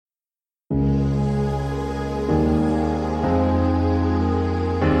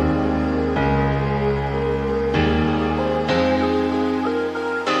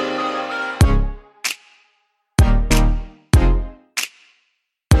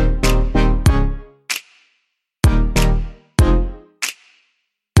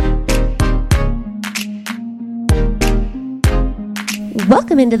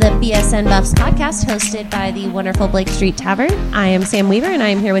Welcome into the BSN Buffs Podcast, hosted by the wonderful Blake Street Tavern. I am Sam Weaver, and I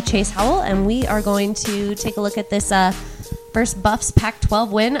am here with Chase Howell, and we are going to take a look at this first Buffs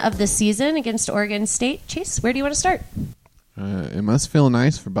Pac-12 win of the season against Oregon State. Chase, where do you want to start? It must feel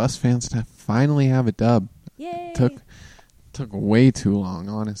nice for Buffs fans to finally have a dub. Yay! Took way too long,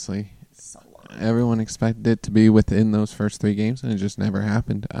 honestly. So long. Everyone expected it to be within those first three games, and it just never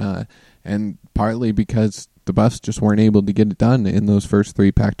happened. And partly because the Buffs just weren't able to get it done in those first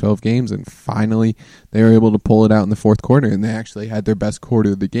three Pac-12 games, and finally they were able to pull it out in the fourth quarter, and they actually had their best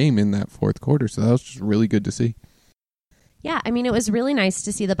quarter of the game in that fourth quarter, so that was just really good to see. Yeah, I mean, it was really nice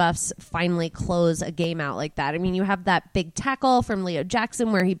to see the Buffs finally close a game out like that. I mean, you have that big tackle from Leo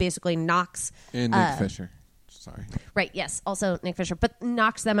Jackson where he basically knocks... And Nick Fisher. Sorry. Right, yes, also Nick Fisher, but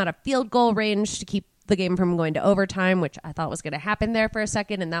knocks them out of field goal range to keep the game from going to overtime, which I thought was going to happen there for a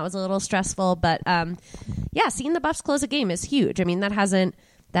second, and that was a little stressful. But yeah, seeing the Buffs close a game is huge. I mean, that hasn't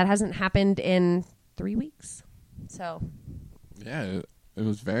happened in 3 weeks. So yeah, it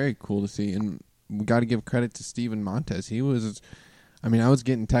was very cool to see, and we got to give credit to Steven Montez. I was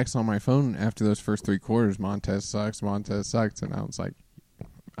getting texts on my phone after those first three quarters. Montez sucks, and I was like,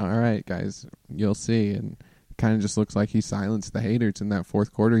 all right, guys, you'll see. And it kind of just looks like he silenced the haters in that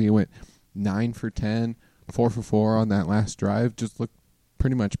fourth quarter. He went 9 for 10, 4 for 4 on that last drive. Just looked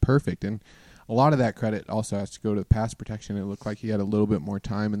pretty much perfect. And a lot of that credit also has to go to the pass protection. It looked like he had a little bit more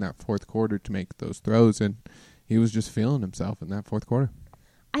time in that fourth quarter to make those throws, and he was just feeling himself in that fourth quarter.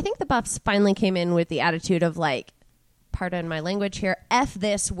 I think the Buffs finally came in with the attitude of, like, pardon my language here, F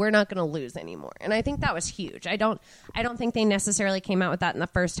this, we're not going to lose anymore. And I think that was huge. I don't think they necessarily came out with that in the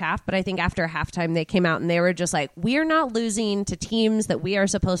first half, but I think after halftime they came out and they were just like, we're not losing to teams that we are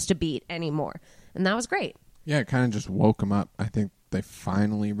supposed to beat anymore. And that was great. Yeah, it kind of just woke them up. I think they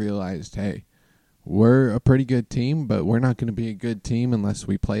finally realized, hey, we're a pretty good team, but we're not going to be a good team unless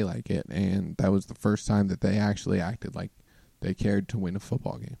we play like it. And that was the first time that they actually acted like they cared to win a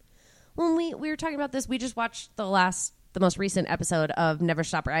football game. When we were talking about this, we just watched the most recent episode of Never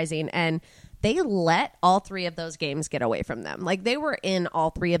Stop Rising, and they let all three of those games get away from them. Like, they were in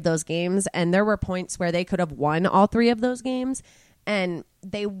all three of those games, and there were points where they could have won all three of those games, and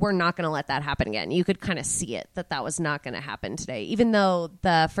they were not going to let that happen again. You could kind of see it, that was not going to happen today, even though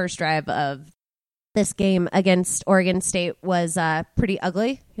the first drive of this game against Oregon State was pretty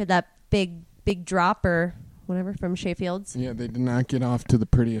ugly. You had that big drop or whatever from Shea Fields. Yeah, they did not get off to the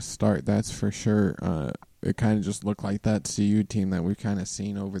prettiest start, that's for sure. It kind of just looked like that CU team that we've kind of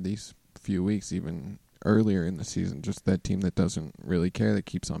seen over these few weeks, even earlier in the season. Just that team that doesn't really care, that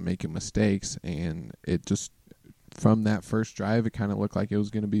keeps on making mistakes. And it just, from that first drive, it kind of looked like it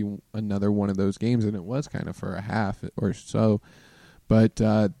was going to be another one of those games, and it was kind of for a half or so. But,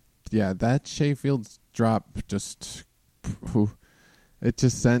 yeah, that Shea Fields drop just... It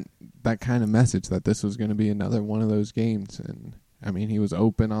just sent that kind of message that this was going to be another one of those games. And, I mean, he was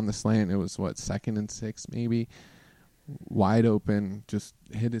open on the slant. It was, 2nd and 6 maybe? Wide open, just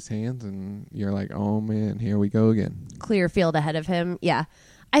hit his hands, and you're like, oh, man, here we go again. Clear field ahead of him. Yeah.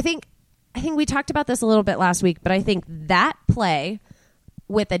 I think we talked about this a little bit last week, but I think that play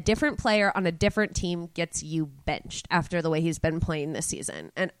with a different player on a different team gets you benched after the way he's been playing this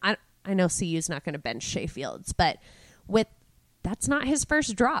season. And I know CU's not going to bench Shea Fields, but that's not his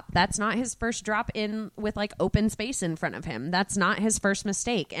first drop. That's not his first drop in with like open space in front of him. That's not his first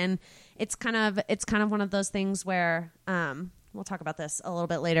mistake. And it's kind of one of those things where we'll talk about this a little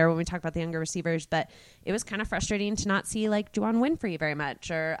bit later when we talk about the younger receivers, but it was kind of frustrating to not see like Juwan Winfrey very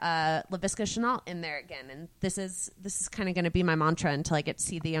much or Laviska Shenault in there again. And this is kind of going to be my mantra until I get to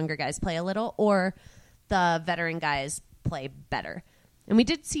see the younger guys play a little or the veteran guys play better. And we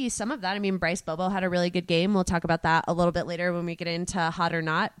did see some of that. I mean, Bryce Bobo had a really good game. We'll talk about that a little bit later when we get into hot or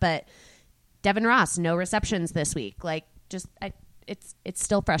not. But Devin Ross, no receptions this week. Like, it's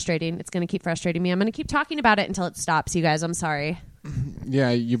still frustrating. It's going to keep frustrating me. I'm going to keep talking about it until it stops, you guys. I'm sorry. Yeah,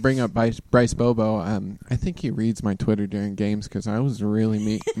 you bring up Bryce Bobo. I think he reads my Twitter during games because I was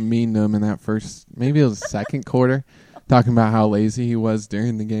really mean to him in that first, maybe it was second quarter, talking about how lazy he was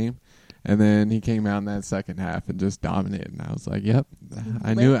during the game. And then he came out in that second half and just dominated. And I was like, yep,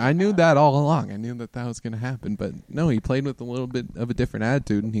 I knew that all along. I knew that was going to happen. But no, he played with a little bit of a different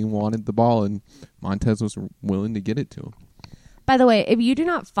attitude, and he wanted the ball, and Montez was willing to get it to him. By the way, if you do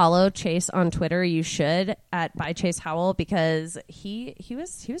not follow Chase on Twitter, you should at @ByChaseHowell because he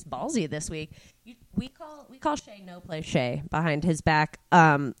was ballsy this week. We call Shea no play Shea behind his back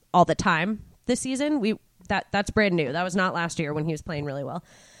all the time this season. That's brand new. That was not last year when he was playing really well.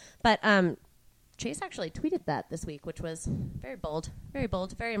 But Chase actually tweeted that this week, which was very bold,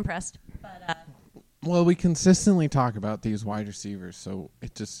 very impressed. But Well, we consistently talk about these wide receivers, so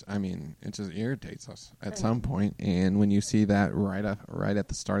it just irritates us at some point. And when you see that right at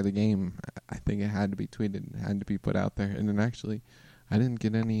the start of the game, I think it had to be tweeted, it had to be put out there. And then actually, I didn't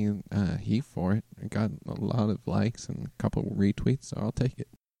get any heat for it. I got a lot of likes and a couple retweets, so I'll take it.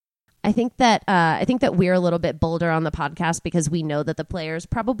 I think that we're a little bit bolder on the podcast because we know that the players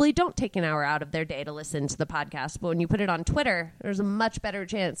probably don't take an hour out of their day to listen to the podcast. But when you put it on Twitter, there's a much better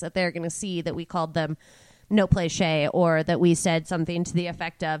chance that they're going to see that we called them No Play Shea, or that we said something to the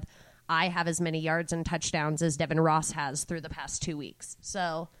effect of, I have as many yards and touchdowns as Devin Ross has through the past 2 weeks.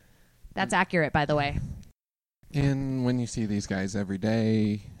 So that's accurate, by the way. And when you see these guys every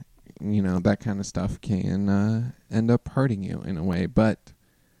day, that kind of stuff can end up hurting you in a way. But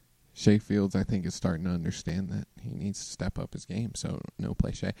Shea Fields, I think, is starting to understand that he needs to step up his game. So No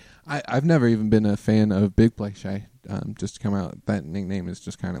Play Shea. I've never even been a fan of Big Play Shea. Just to come out, that nickname is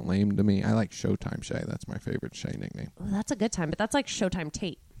just kind of lame to me. I like Showtime Shea. That's my favorite Shea nickname. Well, that's a good time, but that's like Showtime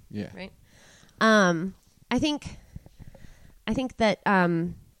Tate. Yeah. Right. I think that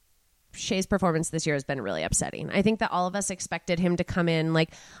Shea's performance this year has been really upsetting. I think that all of us expected him to come in.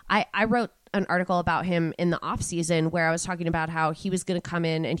 Like I wrote an article about him in the off season where I was talking about how he was going to come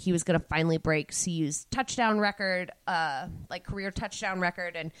in and he was going to finally break CU's touchdown record, career touchdown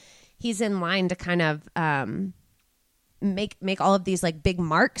record. And he's in line to kind of, make all of these like big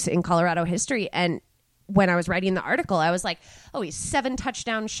marks in Colorado history. And when I was writing the article, I was like, oh, he's 7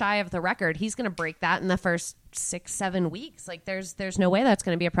 touchdowns shy of the record. He's going to break that in the first 6-7 weeks. Like there's no way that's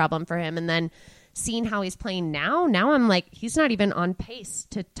going to be a problem for him. And then seeing how he's playing now I'm like, he's not even on pace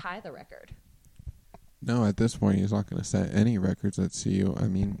to tie the record. No, at this point, he's not going to set any records at CU. I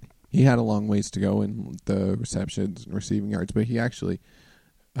mean, he had a long ways to go in the receptions and receiving yards, but he actually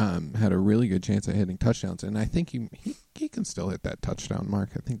had a really good chance at hitting touchdowns. And I think he can still hit that touchdown mark.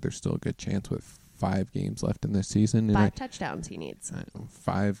 I think there's still a good chance with 5 games left in this season. And 5 touchdowns he needs.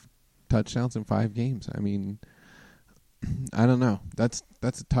 5 touchdowns in 5 games. I mean, I don't know. That's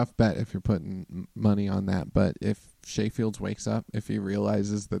a tough bet if you're putting money on that. But if Shea Fields wakes up, if he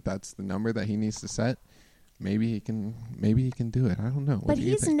realizes that that's the number that he needs to set, maybe he can do it. I don't know. But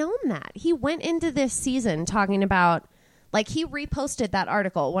he's known that. He went into this season talking about, like, he reposted that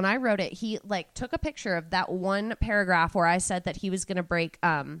article. When I wrote it, he like took a picture of that one paragraph where I said that he was going to break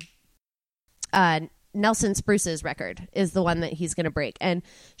Nelson Spruce's record is the one that he's going to break. And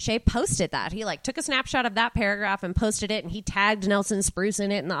Shea posted that. He like took a snapshot of that paragraph and posted it, and he tagged Nelson Spruce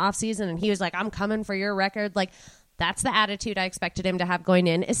in it in the offseason, and he was like, I'm coming for your record. Like, that's the attitude I expected him to have going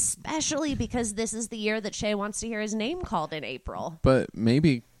in, especially because this is the year that Shea wants to hear his name called in April. But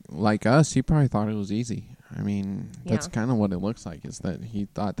maybe, like us, he probably thought it was easy. I mean, that's kind of what it looks like, is that he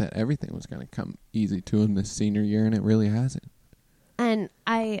thought that everything was going to come easy to him this senior year, and it really hasn't. And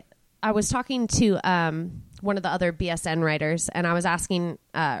I was talking to one of the other BSN writers, and I was asking,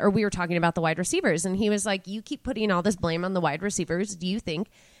 or we were talking about the wide receivers, and he was like, you keep putting all this blame on the wide receivers. Do you think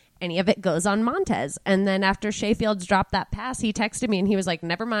any of it goes on Montez? And then after Shea Fields dropped that pass, he texted me and he was like,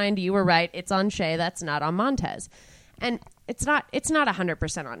 never mind, you were right. It's on Shea. That's not on Montez. And it's not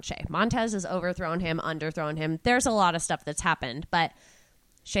 100% on Shea. Montez has overthrown him, underthrown him. There's a lot of stuff that's happened, but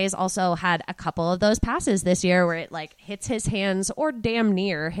Shea's also had a couple of those passes this year where it like hits his hands, or damn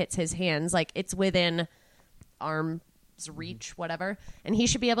near hits his hands. Like it's within arm's reach, whatever. And he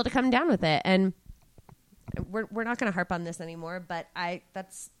should be able to come down with it. And we're not going to harp on this anymore, but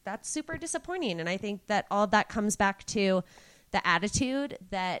that's super disappointing. And I think that all of that comes back to the attitude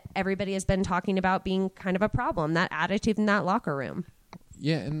that everybody has been talking about being kind of a problem, that attitude in that locker room.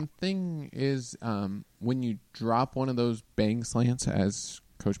 Yeah, and the thing is, when you drop one of those bang slants, as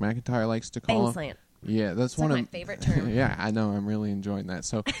Coach McIntyre likes to call them. Slant. Yeah, that's one of my favorite term. Yeah, I know. I'm really enjoying that.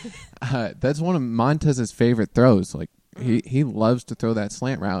 So that's one of Montez's favorite throws. Like he loves to throw that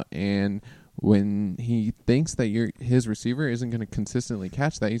slant route, and when he thinks that his receiver isn't going to consistently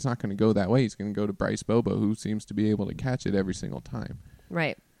catch that, he's not going to go that way. He's going to go to Bryce Bobo, who seems to be able to catch it every single time.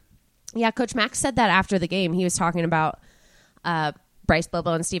 Right. Yeah, Coach Mack said that after the game. He was talking about Bryce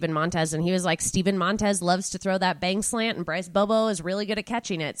Bobo and Steven Montez, and he was like, Steven Montez loves to throw that bang slant, and Bryce Bobo is really good at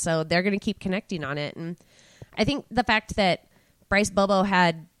catching it, so they're going to keep connecting on it. And I think the fact that Bryce Bobo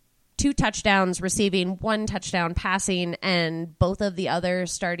had 2 touchdowns receiving, 1 touchdown passing, and both of the other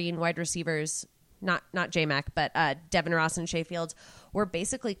starting wide receivers, not J-Mac, but Devin Ross and Shea Fields, were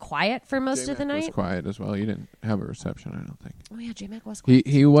basically quiet for most of the night. He was quiet as well. He didn't have a reception, I don't think. Oh, yeah, J-Mac was quiet.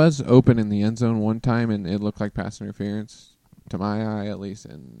 He was open in the end zone one time, and it looked like pass interference, to my eye at least,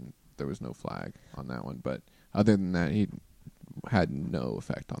 and there was no flag on that one. But other than that, he had no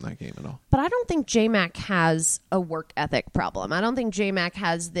effect on that game at all. But I don't think J-Mac has a work ethic problem. I don't think J-Mac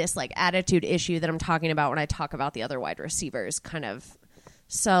has this like attitude issue that I'm talking about when I talk about the other wide receivers kind of.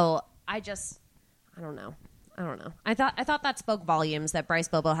 So I don't know. I thought that spoke volumes that Bryce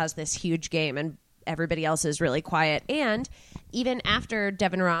Bobo has this huge game and everybody else is really quiet. And even after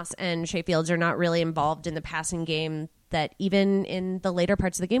Devin Ross and Shea Fields are not really involved in the passing game, that even in the later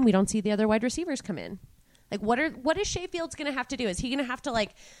parts of the game, we don't see the other wide receivers come in. Like, what is Shea Fields going to have to do? Is he going to have to,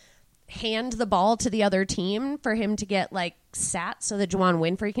 like, hand the ball to the other team for him to get, like, sat so that Juwan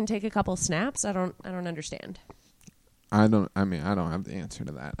Winfrey can take a couple snaps? I don't understand. I don't have the answer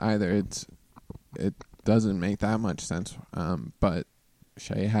to that either. It doesn't make that much sense. But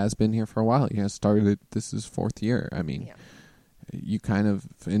Shea has been here for a while. He has started. This is fourth year. I mean, you kind of,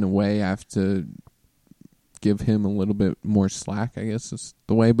 in a way, have to give him a little bit more slack, I guess is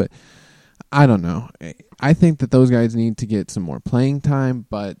the way. But I don't know. I think that those guys need to get some more playing time,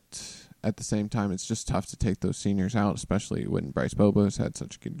 but at the same time, it's just tough to take those seniors out, especially when Bryce Bobo has had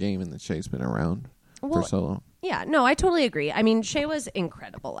such a good game and that Shea's been around for so long. Yeah, no, I totally agree. I mean, Shea was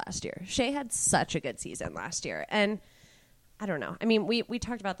incredible last year. Shea had such a good season last year. And I don't know. I mean, we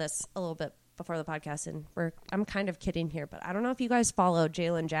talked about this a little bit before the podcast, and I'm kind of kidding here, but I don't know if you guys follow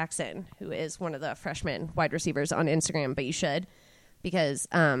Jalen Jackson, who is one of the freshman wide receivers on Instagram, but you should, because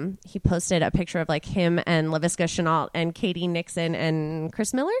he posted a picture of like him and LaVisca Chenault and Katie Nixon and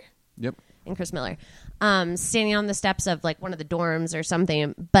Chris Miller. Yep. And Chris Miller standing on the steps of like one of the dorms or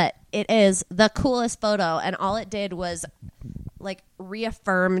something, but it is the coolest photo, and all it did was like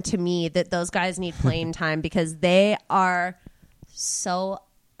reaffirm to me that those guys need playing time because they are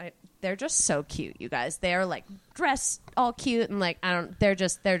they're just so cute, you guys. They're like dressed all cute and like they're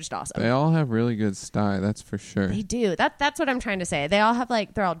just awesome. They all have really good style, that's for sure. They do. That's what I'm trying to say. They all have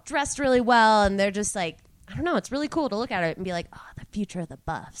like, they're all dressed really well, and they're just like, I don't know, it's really cool to look at it and be like, oh, the future of the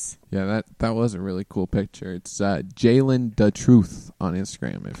Buffs. Yeah, that was a really cool picture. It's Jalen Da Truth on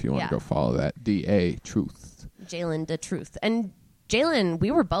Instagram if you want to go follow that. DA Truth. Jalen Da Truth. And Jalen,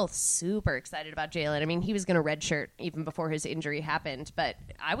 we were both super excited about Jalen. I mean, he was going to redshirt even before his injury happened, but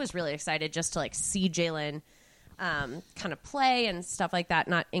I was really excited just to like see Jalen kind of play and stuff like that,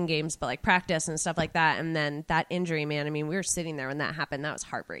 not in games, but like practice and stuff like that. And then that injury, man, I mean, we were sitting there when that happened. That was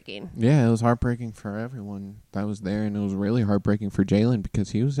heartbreaking. Yeah, it was heartbreaking for everyone that was there, and it was really heartbreaking for Jalen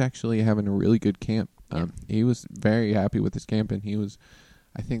because he was actually having a really good camp. He was very happy with his camp, and he was,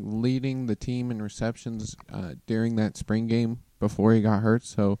 I think, leading the team in receptions during that spring game before he got hurt.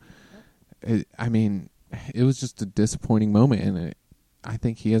 So, it was just a disappointing moment, and I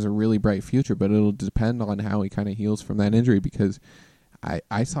think he has a really bright future, but it'll depend on how he kind of heals from that injury because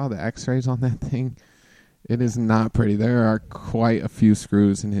I saw the x-rays on that thing. It is not pretty. There are quite a few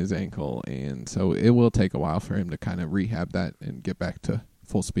screws in his ankle, and so it will take a while for him to kind of rehab that and get back to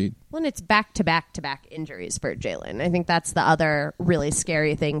full speed. Well, and it's back-to-back injuries for Jalen. I think that's the other really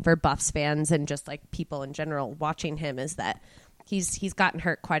scary thing for Buffs fans and just like people in general watching him is that he's gotten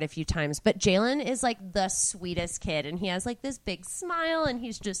hurt quite a few times. But Jalen is like the sweetest kid, and he has like this big smile, and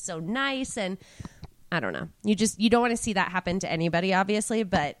he's just so nice. And I don't know. You don't want to see that happen to anybody, obviously,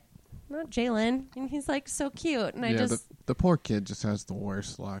 but not Jalen. And he's like so cute. And the poor kid just has the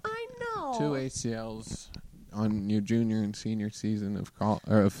worst luck. I know. 2 ACLs on your junior and senior season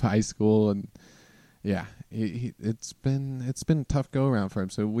of high school, and yeah, it's been a tough go around for him.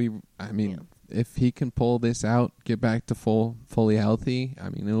 So if he can pull this out, get back to fully healthy, I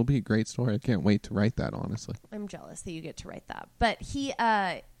mean, it'll be a great story. I can't wait to write that, honestly. I'm jealous that you get to write that. But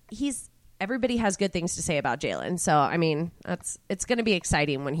everybody has good things to say about Jalen. So, I mean, it's going to be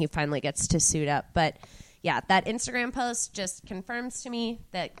exciting when he finally gets to suit up. But yeah, that Instagram post just confirms to me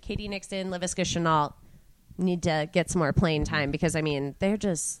that Katie Nixon, LaVisca Chenault need to get some more playing time because, I mean, they're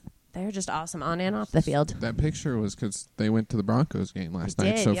just awesome on and off the field. That picture was because they went to the Broncos game last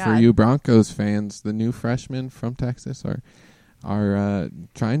night. Did, so yeah. For you Broncos fans, the new freshmen from Texas are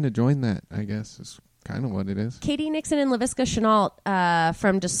trying to join that, I guess, is kind of what it is. Katie Nixon and LaVisca Chenault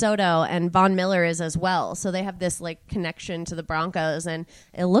from DeSoto, and Von Miller is as well. So they have this like connection to the Broncos, and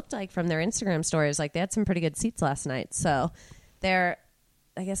it looked like from their Instagram stories like they had some pretty good seats last night. So they're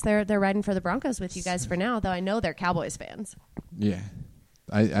riding for the Broncos with you guys for now, though I know they're Cowboys fans. Yeah.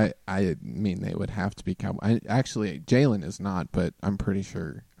 I mean, they would have to be Cowboys. Actually, Jalen is not, but I'm pretty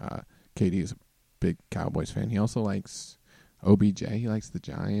sure Katie is a big Cowboys fan. He also likes OBJ. He likes the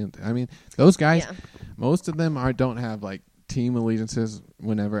Giant. I mean, those guys, most of them don't have like team allegiances.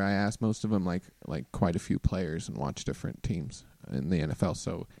 Whenever I ask, most of them like quite a few players and watch different teams in the NFL.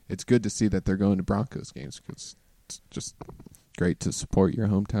 So it's good to see that they're going to Broncos games because it's just great to support your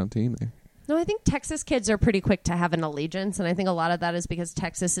hometown team there. No, I think Texas kids are pretty quick to have an allegiance, and I think a lot of that is because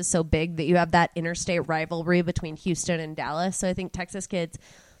Texas is so big that you have that interstate rivalry between Houston and Dallas. So I think Texas kids,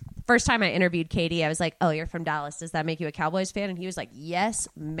 first time I interviewed Katie, I was like, oh, you're from Dallas. Does that make you a Cowboys fan? And he was like, yes,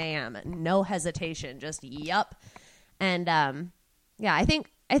 ma'am. No hesitation. Just yup. And yeah, I think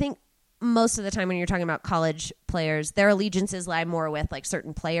most of the time when you're talking about college players, their allegiances lie more with like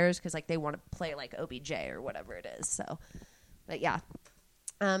certain players because like they want to play like OBJ or whatever it is. So, but yeah.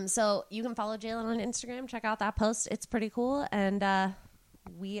 So you can follow Jalen on Instagram. Check out that post. It's pretty cool. And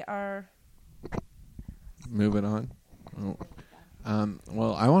we are moving on.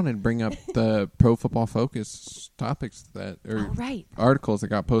 Well, I wanted to bring up the Pro Football Focus topics articles that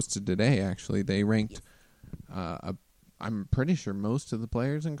got posted today. Actually, they ranked. I'm pretty sure most of the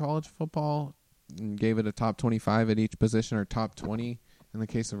players in college football and gave it a top 25 at each position or top 20 in the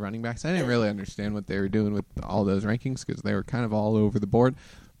case of running backs. I didn't really understand what they were doing with all those rankings because they were kind of all over the board.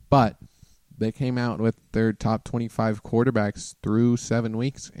 But they came out with their top 25 quarterbacks through 7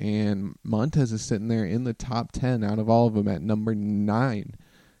 weeks, and Montez is sitting there in the top 10 out of all of them at number 9.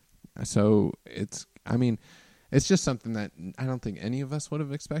 So it's just something that I don't think any of us would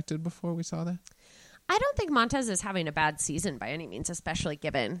have expected before we saw that. I don't think Montez is having a bad season by any means, especially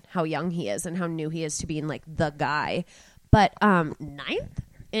given how young he is and how new he is to being like the guy. But 9th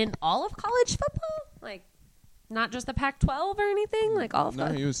in all of college football? Like, not just the Pac-12 or anything? Like all of No,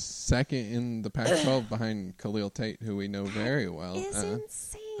 he was second in the Pac-12 behind Khalil Tate, who we know very well. Is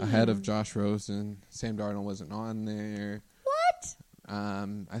insane. Ahead of Josh Rosen. Sam Darnold wasn't on there. What?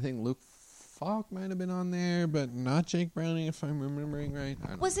 I think Luke Falk might have been on there, but not Jake Browning, if I'm remembering right.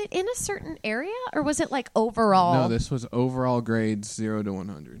 Was it in a certain area, or was it like overall? No, this was overall grades 0 to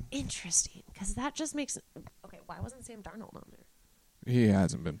 100. Interesting, because that just makes it... Okay, why wasn't Sam Darnold on there? He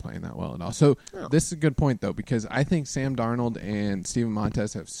hasn't been playing that well at all. So This is a good point, though, because I think Sam Darnold and Steven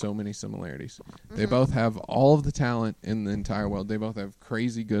Montez have so many similarities. Mm-hmm. They both have all of the talent in the entire world. They both have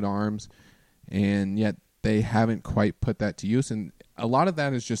crazy good arms, and yet they haven't quite put that to use. And a lot of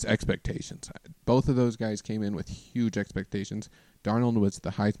that is just expectations. Both of those guys came in with huge expectations. Darnold was the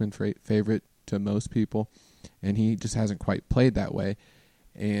Heisman favorite to most people, and he just hasn't quite played that way.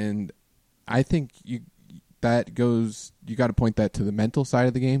 And I think you got to point that to the mental side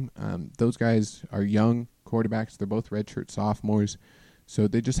of the game. Those guys are young quarterbacks. They're both redshirt sophomores, so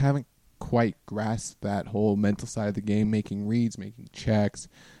they just haven't quite grasped that whole mental side of the game, making reads, making checks,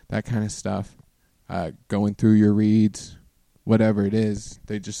 that kind of stuff, going through your reads, whatever it is.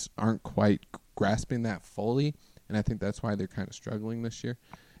 They just aren't quite grasping that fully, and I think that's why they're kind of struggling this year.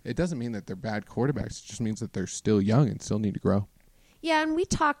 It doesn't mean that they're bad quarterbacks. It just means that they're still young and still need to grow. Yeah, and we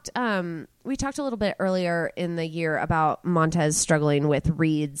talked a little bit earlier in the year about Montez struggling with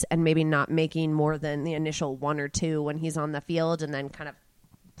reads and maybe not making more than the initial 1 or 2 when he's on the field, and then kind of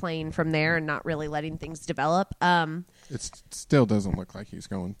playing from there and not really letting things develop. It still doesn't look like he's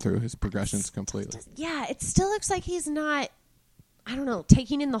going through his progressions completely. Yeah, it still looks like he's not, I don't know,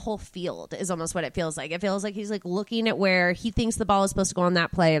 taking in the whole field is almost what it feels like. It feels like he's like looking at where he thinks the ball is supposed to go on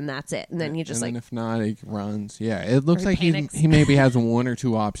that play, and that's it. And then he just and then if not, he runs. Yeah, it looks like he maybe has 1 or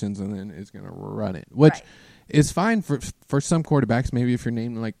 2 options and then is going to run it, which is fine for some quarterbacks. Maybe if you're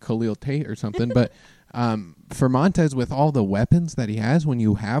named like Khalil Tate or something, but for Montez, with all the weapons that he has, when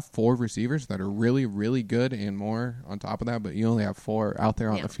you have 4 receivers that are really, really good and more on top of that, but you only have 4 out there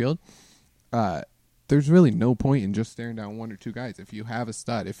on the field, there's really no point in just staring down 1 or 2 guys. If you have a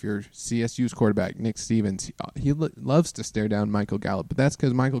stud, if you're CSU's quarterback, Nick Stevens, he loves to stare down Michael Gallup, but that's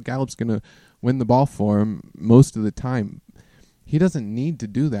because Michael Gallup's going to win the ball for him most of the time. He doesn't need to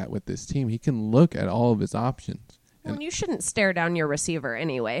do that with this team. He can look at all of his options. Well, you shouldn't stare down your receiver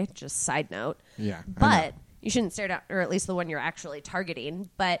anyway, just side note. Yeah. But you shouldn't stare down, or at least the one you're actually targeting.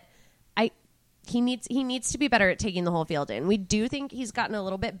 But he needs to be better at taking the whole field in. We do think he's gotten a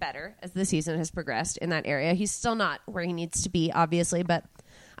little bit better as the season has progressed in that area. He's still not where he needs to be, obviously, but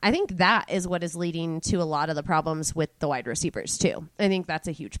I think that is what is leading to a lot of the problems with the wide receivers, too. I think that's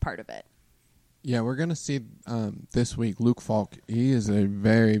a huge part of it. Yeah, we're going to see this week Luke Falk. He is a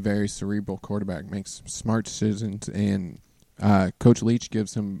very, very cerebral quarterback, makes smart decisions, and Coach Leach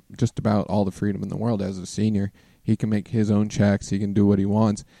gives him just about all the freedom in the world as a senior. He can make his own checks. He can do what he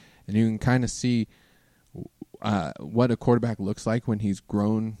wants. And you can kind of see what a quarterback looks like when he's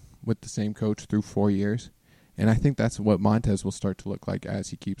grown with the same coach through 4 years. And I think that's what Montez will start to look like as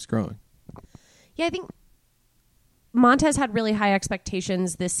he keeps growing. Yeah, I think Montez had really high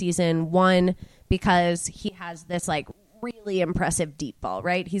expectations this season. One, because he has this like really impressive deep ball,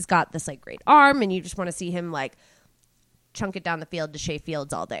 right? He's got this like great arm, and you just want to see him like chunk it down the field to Shea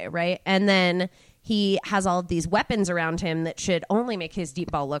Fields all day, right? And then he has all of these weapons around him that should only make his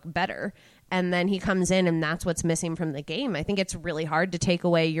deep ball look better. and then he comes in and that's what's missing from the game. I think it's really hard to take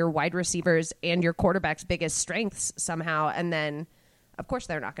away your wide receivers and your quarterback's biggest strengths somehow, and then, of course,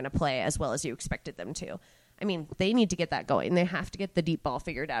 they're not going to play as well as you expected them to. I mean, they need to get that going. They have to get the deep ball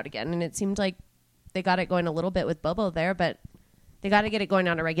figured out again, and it seemed like they got it going a little bit with Bobo there, but they got to get it going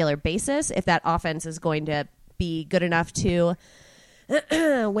on a regular basis if that offense is going to be good enough to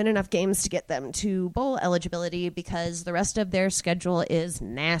win enough games to get them to bowl eligibility, because the rest of their schedule is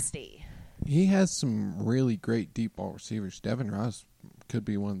nasty. He has some really great deep ball receivers. Devin Ross could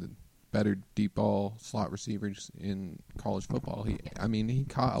be one of the better deep ball slot receivers in college football. He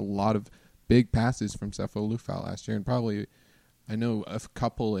caught a lot of big passes from Sefo Lufau last year, and probably I know a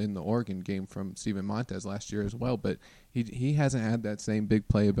couple in the Oregon game from Steven Montez last year as well, but he hasn't had that same big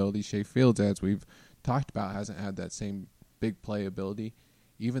playability. Shea Fields, as we've talked about, hasn't had that same big playability,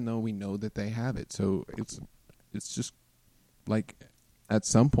 even though we know that they have it. So it's just like at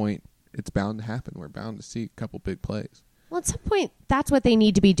some point it's bound to happen. We're bound to see a couple big plays. Well, at some point, that's what they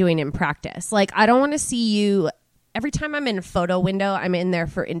need to be doing in practice. Like, I don't want to see you every time I'm in a photo window, I'm in there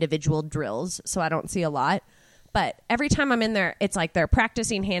for individual drills, so I don't see a lot. But every time I'm in there, it's like they're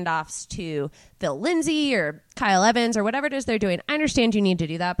practicing handoffs to Phil Lindsay or Kyle Evans or whatever it is they're doing. I understand you need to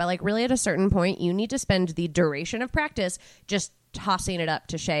do that, but like really at a certain point, you need to spend the duration of practice just tossing it up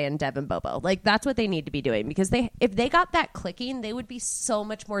to Shea and Devin Bobo. Like that's what they need to be doing, because if they got that clicking, they would be so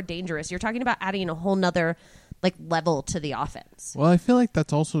much more dangerous. You're talking about adding a whole nother like level to the offense. Well, I feel like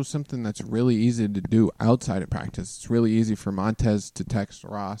that's also something that's really easy to do outside of practice. It's really easy for Montez to text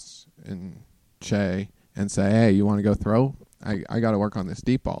Ross and Shea and say, hey, you want to go throw? I got to work on this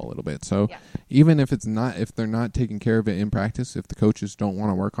deep ball a little bit. So even if they're not taking care of it in practice, if the coaches don't want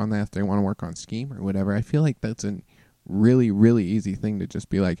to work on that, if they want to work on scheme or whatever, I feel like that's a really, really easy thing to just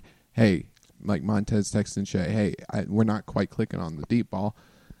be like, hey, like Montez texting Shea, hey, we're not quite clicking on the deep ball.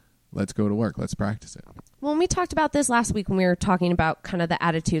 Let's go to work. Let's practice it. Well, we talked about this last week when we were talking about kind of the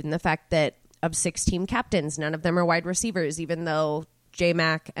attitude and the fact that of 6 team captains, none of them are wide receivers, even though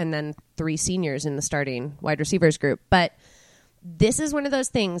J-Mac and then 3 seniors in the starting wide receivers group. But this is one of those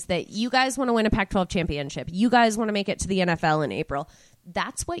things that you guys want to win a Pac-12 championship. You guys want to make it to the NFL in April.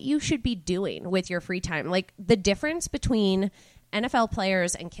 That's what you should be doing with your free time. Like the difference between NFL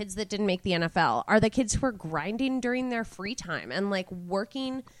players and kids that didn't make the NFL are the kids who are grinding during their free time and like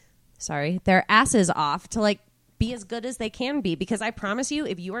working their asses off to like be as good as they can be. Because I promise you,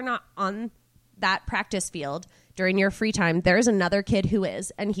 if you are not on that practice field during your free time, there's another kid who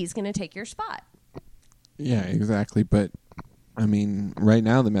is, and he's going to take your spot. Yeah, exactly. But I mean, right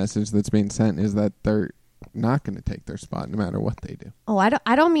now the message that's being sent is that they're not going to take their spot no matter what they do. Oh,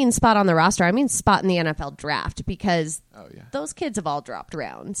 I don't mean spot on the roster. I mean spot in the NFL draft, because those kids have all dropped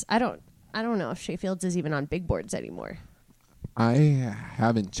rounds. I don't know if Shea Fields is even on big boards anymore. I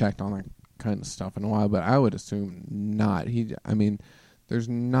haven't checked on that kind of stuff in a while, but I would assume not. There's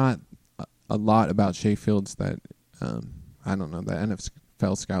not a lot about Shea Fields that I don't know, the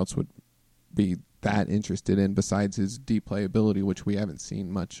NFL scouts would be that interested in, besides his deep playability, which we haven't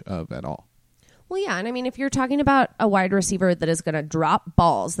seen much of at all. Well, yeah, and I mean, if you're talking about a wide receiver that is going to drop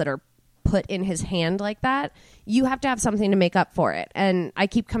balls that are put in his hand like that, you have to have something to make up for it. And I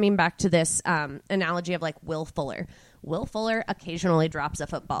keep coming back to this analogy of like Will Fuller. Will Fuller occasionally drops a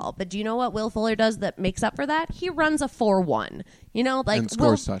football, but do you know what Will Fuller does that makes up for that? He runs a 4-1, and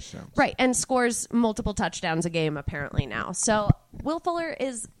scores touchdowns. Right, and scores multiple touchdowns a game apparently now. So Will Fuller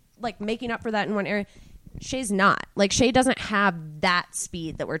is like making up for that in one area. Shea's not. Like Shea doesn't have that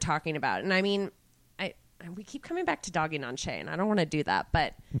speed that we're talking about. And I mean, we keep coming back to dogging on Shea, and I don't want to do that,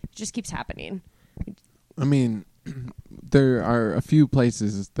 but it just keeps happening. I mean, there are a few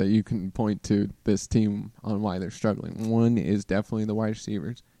places that you can point to this team on why they're struggling. One is definitely the wide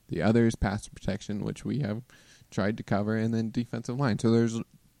receivers. The other is pass protection, which we have tried to cover, and then defensive line. So there's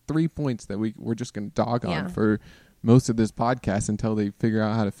 3 points that we're just going to dog on for most of this podcast until they figure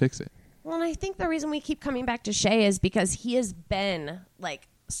out how to fix it. Well, and I think the reason we keep coming back to Shea is because he has been like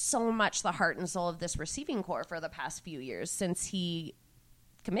so much the heart and soul of this receiving corps for the past few years since he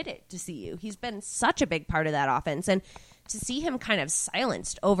committed to CU. He's been such a big part of that offense, and to see him kind of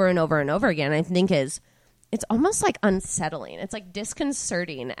silenced over and over and over again, I think it's almost like unsettling. It's like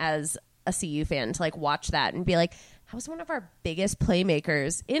disconcerting as a CU fan to like watch that and be like, how is one of our biggest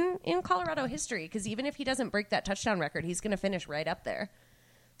playmakers in Colorado history? Because even if he doesn't break that touchdown record, he's going to finish right up there.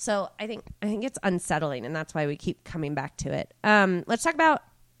 So I think it's unsettling, and that's why we keep coming back to it. Let's talk about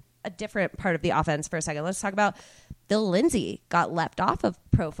a different part of the offense for a second. Let's talk about Phil Lindsay got left off of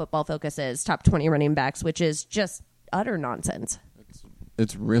Pro Football Focus's top 20 running backs, which is just utter nonsense.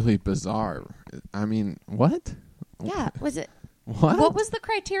 It's really bizarre. I mean, what? Yeah, was it? What was the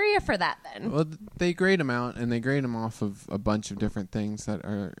criteria for that then? Well, they grade them out, and they grade them off of a bunch of different things that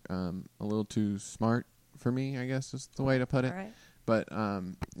are a little too smart for me, I guess is the way to put it. All right. But,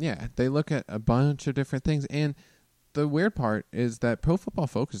 yeah, they look at a bunch of different things. And the weird part is that Pro Football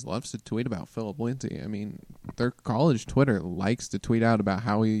Focus loves to tweet about Phillip Lindsay. I mean, their college Twitter likes to tweet out about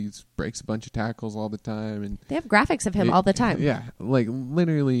how he breaks a bunch of tackles all the time. And They have graphics of him all the time. Yeah, like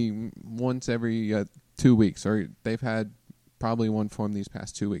literally once every 2 weeks. Or they've had probably one for him these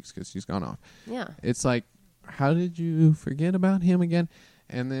past 2 weeks because he's gone off. Yeah. It's like, how did you forget about him again?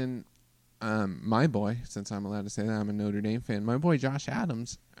 And then my boy, since I'm allowed to say that, I'm a Notre Dame fan, my boy Josh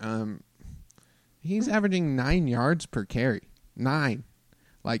Adams, he's averaging 9 yards per carry. 9.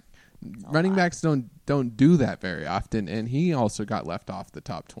 Like, running backs don't do that very often, and he also got left off the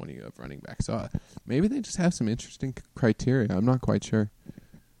top 20 of running backs. So maybe they just have some interesting criteria. I'm not quite sure.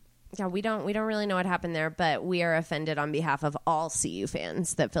 Yeah, we don't really know what happened there, but we are offended on behalf of all CU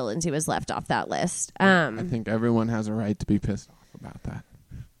fans that Phil Lindsay was left off that list. I think everyone has a right to be pissed off about that.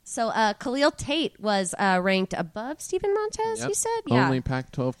 So Khalil Tate was ranked above Steven Montez, Yep. You said? Yeah. Only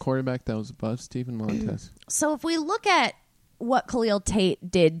Pac-12 quarterback that was above Steven Montez. So if we look at what Khalil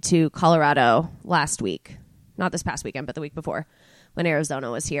Tate did to Colorado last week, not this past weekend, but the week before when Arizona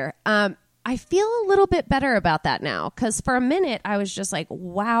was here, I feel a little bit better about that now because for a minute I was just like,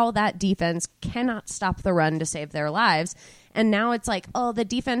 wow, that defense cannot stop the run to save their lives. And now it's like, oh, the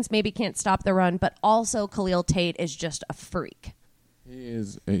defense maybe can't stop the run, but also Khalil Tate is just a freak. He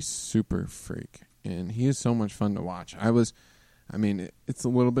is a super freak, and he is so much fun to watch. It's a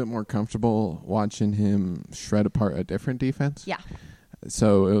little bit more comfortable watching him shred apart a different defense. Yeah.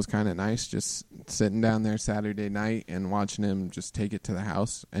 So it was kind of nice just sitting down there Saturday night and watching him just take it to the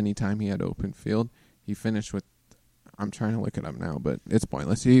house anytime he had open field. He finished with, I'm trying to look it up now, but it's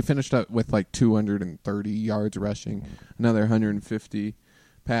pointless. He finished up with like 230 yards rushing, another 150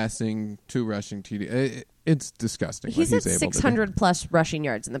 passing, 2 rushing TD. It's disgusting. He's at able 600 plus rushing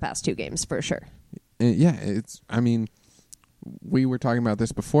yards in the past 2 games for sure. Yeah, we were talking about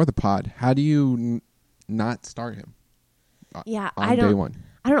this before the pod. How do you not start him? Yeah, on day one.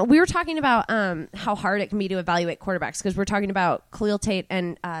 I don't know. We were talking about how hard it can be to evaluate quarterbacks because we're talking about Khalil Tate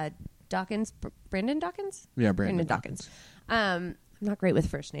and Dawkins, Brandon Dawkins? Yeah, Brandon Dawkins. I'm not great with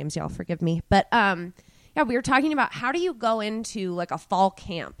first names, y'all. Forgive me. But yeah, we were talking about how do you go into like a fall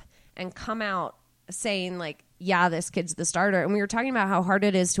camp and come out saying like, yeah, this kid's the starter. And we were talking about how hard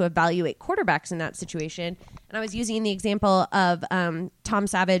it is to evaluate quarterbacks in that situation. And I was using the example of Tom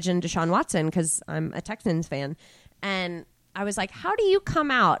Savage and Deshaun Watson because I'm a Texans fan. And I was like, how do you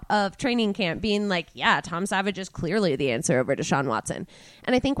come out of training camp being like, yeah, Tom Savage is clearly the answer over Deshaun Watson?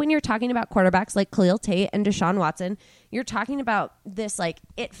 And I think when you're talking about quarterbacks like Khalil Tate and Deshaun Watson, you're talking about this like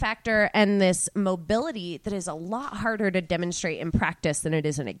it factor and this mobility that is a lot harder to demonstrate in practice than it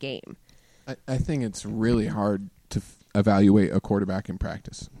is in a game. I think it's really hard to evaluate a quarterback in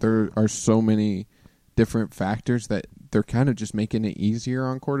practice. There are so many different factors that they're kind of just making it easier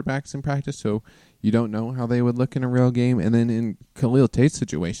on quarterbacks in practice. So you don't know how they would look in a real game. And then in Khalil Tate's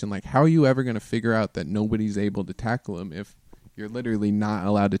situation, like how are you ever going to figure out that nobody's able to tackle him if you're literally not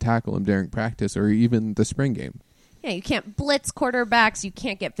allowed to tackle him during practice or even the spring game? Yeah, you can't blitz quarterbacks. You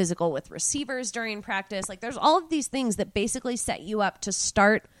can't get physical with receivers during practice. Like there's all of these things that basically set you up to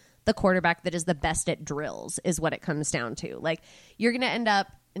start the quarterback that is the best at drills is what it comes down to. Like you're going to end up,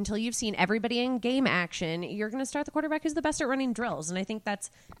 until you've seen everybody in game action, you're going to start the quarterback who's the best at running drills. And I think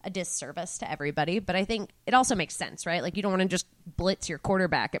that's a disservice to everybody. But I think it also makes sense, right? Like you don't want to just blitz your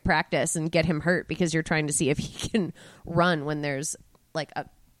quarterback at practice and get him hurt because you're trying to see if he can run when there's like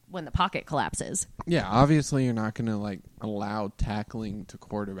when the pocket collapses. Yeah, obviously you're not going to like allow tackling to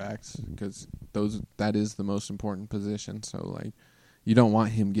quarterbacks because that is the most important position. So like you don't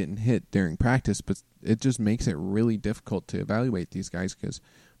want him getting hit during practice, but it just makes it really difficult to evaluate these guys because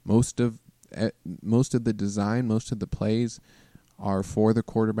most of the design, most of the plays are for the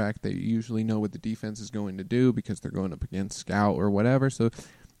quarterback. They usually know what the defense is going to do because they're going up against scout or whatever. So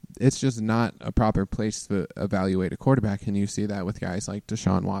it's just not a proper place to evaluate a quarterback. And you see that with guys like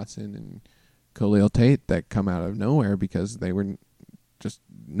Deshaun Watson and Khalil Tate that come out of nowhere because they were just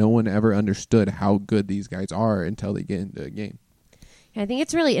no one ever understood how good these guys are until they get into a game. I think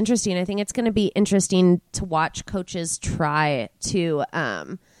it's really interesting. I think it's going to be interesting to watch coaches try to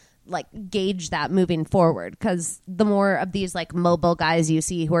like gauge that moving forward because the more of these like mobile guys you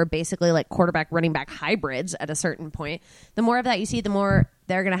see who are basically like quarterback running back hybrids at a certain point, the more of that you see, the more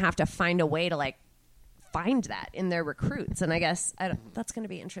they're going to have to find a way to like find that in their recruits. And I guess that's going to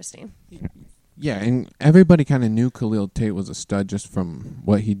be interesting. Yeah, and everybody kind of knew Khalil Tate was a stud just from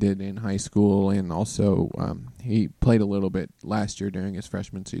what he did in high school, and also he played a little bit last year during his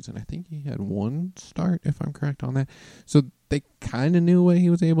freshman season. I think he had one start, if I'm correct on that. So they kind of knew what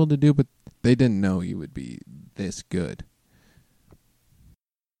he was able to do, but they didn't know he would be this good.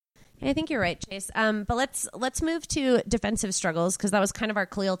 I think you're right, Chase. But let's move to defensive struggles, because that was kind of our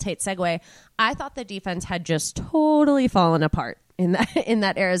Khalil Tate segue. I thought the defense had just totally fallen apart in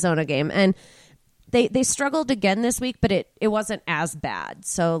that Arizona game, and they struggled again this week, but it wasn't as bad.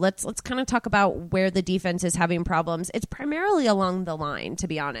 So let's kind of talk about where the defense is having problems. It's primarily along the line, to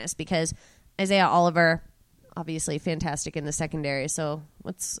be honest, because Isaiah Oliver, obviously fantastic in the secondary. So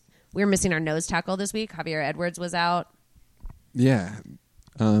we're missing our nose tackle this week. Javier Edwards was out. Yeah.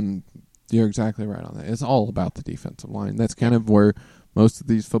 You're exactly right on that. It's all about the defensive line. That's kind of where most of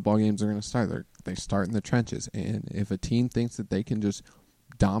these football games are going to start. They start in the trenches, and if a team thinks that they can just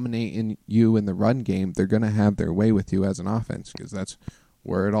dominate in the run game, they're going to have their way with you as an offense, because that's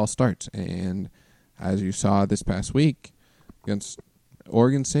where it all starts. And as you saw this past week against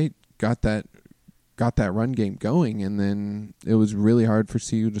Oregon State, got that run game going, and then it was really hard for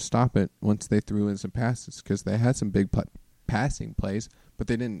CU to stop it once they threw in some passes, because they had some big passing plays, but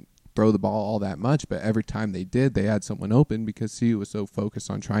they didn't throw the ball all that much. But every time they did, they had someone open because CU was so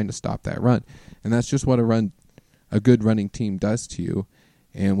focused on trying to stop that run. And that's just what a good running team does to you.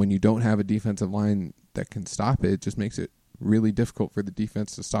 And when you don't have a defensive line that can stop it, it just makes it really difficult for the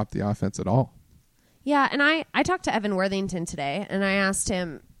defense to stop the offense at all. Yeah, and I talked to Evan Worthington today, and I asked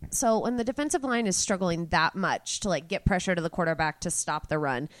him, so when the defensive line is struggling that much to get pressure to the quarterback to stop the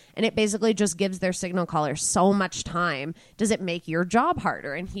run, and it basically just gives their signal caller so much time, does it make your job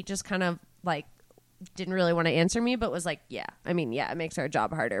harder? And he just kind of didn't really want to answer me, but was like, yeah, it makes our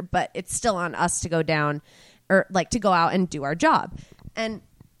job harder, but it's still on us to go down or to go out and do our job. And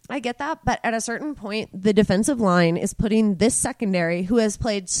I get that, but at a certain point, the defensive line is putting this secondary, who has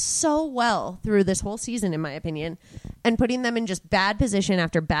played so well through this whole season, in my opinion, and putting them in just bad position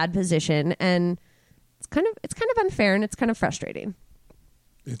after bad position, and it's kind of unfair, and it's kind of frustrating.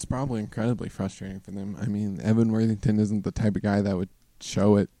 It's probably incredibly frustrating for them. I mean, Evan Worthington isn't the type of guy that would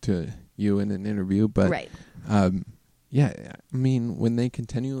show it to you in an interview, but right. Yeah, I mean, when they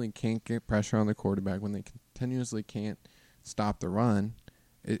continually can't get pressure on the quarterback, when they continuously can't stop the run,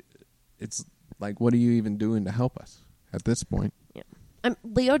 it's like, what are you even doing to help us at this point? Yeah.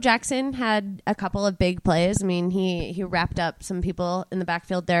 Leo Jackson had a couple of big plays. I mean, he wrapped up some people in the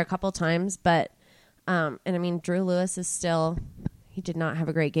backfield there a couple times, but Drew Lewis is still, he did not have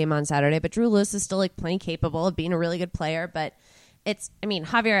a great game on Saturday, but Drew Lewis is still plenty capable of being a really good player. But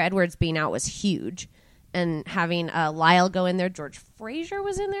Javier Edwards being out was huge, and having Lyle go in there. George Frazier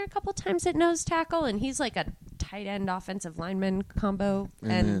was in there a couple times at nose tackle, and he's like a tight end offensive lineman combo.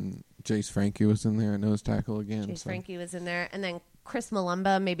 And then Jace Frankie was in there at nose tackle again. Frankie was in there, and then Chris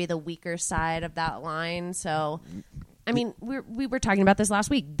Malumba, maybe the weaker side of that line. So, we were talking about this last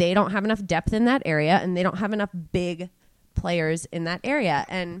week. They don't have enough depth in that area, and they don't have enough big players in that area.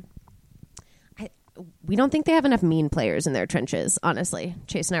 And we don't think they have enough mean players in their trenches, honestly.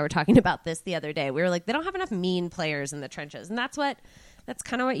 Chase and I were talking about this the other day. We were like, they don't have enough mean players in the trenches, and that's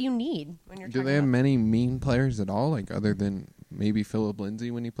kind of what you need when you're. Do they have many mean players at all? Other than maybe Phillip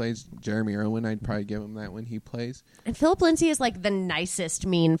Lindsay when he plays, Jeremy Irwin, I'd probably give him that when he plays. And Phillip Lindsay is the nicest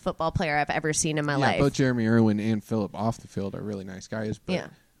mean football player I've ever seen in my life. Both Jeremy Irwin and Phillip off the field are really nice guys,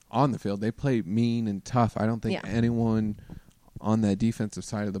 but on the field they play mean and tough. I don't think anyone on that defensive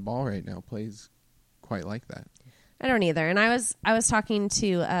side of the ball right now plays quite like that. I don't either. And I was talking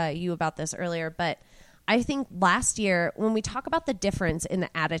to you about this earlier, but I think last year when we talk about the difference in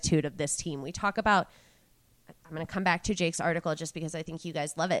the attitude of this team, we talk about, I'm going to come back to Jake's article just because I think you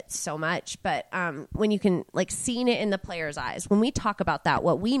guys love it so much, but when you can seeing it in the players' eyes, when we talk about that,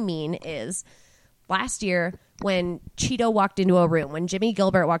 what we mean is last year when Cheeto walked into a room, when Jimmy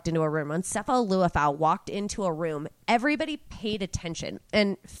Gilbert walked into a room, when Sefo Luafau walked into a room, everybody paid attention.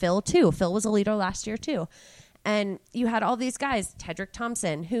 And Phil too. Phil was a leader last year too. And you had all these guys, Tedrick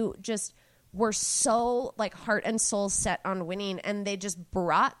Thompson, who just were so heart and soul set on winning, and they just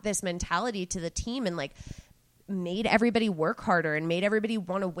brought this mentality to the team and made everybody work harder and made everybody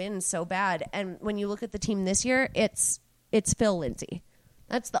want to win so bad. And when you look at the team this year, it's Phil Lindsay.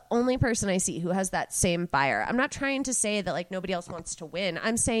 That's the only person I see who has that same fire. I'm not trying to say that nobody else wants to win.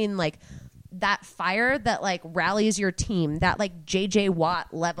 I'm saying that fire that rallies your team, that JJ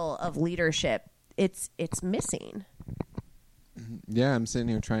Watt level of leadership, it's missing. Yeah, I'm sitting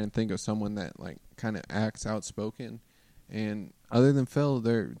here trying to think of someone that kind of acts outspoken, and other than Phil,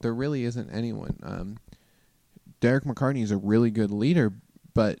 there really isn't anyone. Derek McCartney is a really good leader,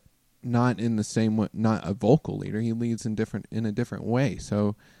 but not in the same way, not a vocal leader. He leads in a different way.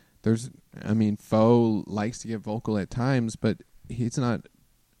 So Foe likes to get vocal at times, but he's not.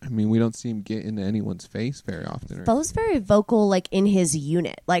 We don't see him get into anyone's face very often. Foe's very vocal, like, in his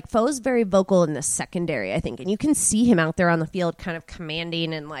unit. Like, Foe's very vocal in the secondary, I think. And you can see him out there on the field kind of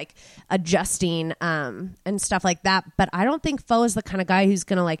commanding and, like, adjusting and stuff like that. But I don't think Foe is the kind of guy who's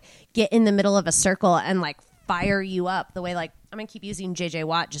going to, like, get in the middle of a circle and, like, fire you up the way, like, I'm going to keep using J.J.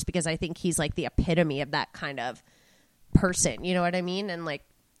 Watt just because I think he's, like, the epitome of that kind of person. You know what I mean? And, like,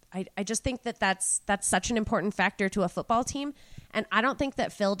 I just think that's such an important factor to a football team. And I don't think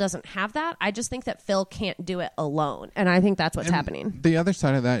that Phil doesn't have that. I just think that Phil can't do it alone. And I think that's what's happening. The other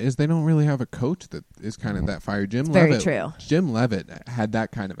side of that is they don't really have a coach that is kind of that fire. Very true. Jim Leavitt had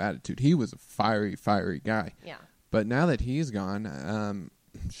that kind of attitude. He was a fiery guy. Yeah. But now that he's gone,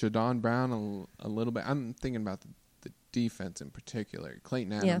 Shadon Brown a little bit. I'm thinking about the defense in particular.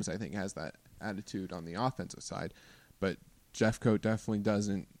 Clayton Adams, I think, has that attitude on the offensive side. But Jeffcoat definitely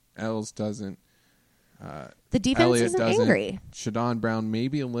doesn't. Els doesn't. The defense Elliott isn't doesn't. angry. Shadon Brown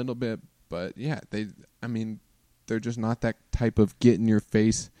maybe a little bit, but yeah, they're just not that type of get in your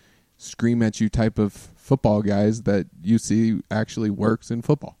face, scream at you type of football guys that you see actually works in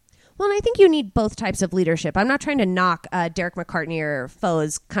football. Well, and I think you need both types of leadership. I'm not trying to knock Derek McCartney or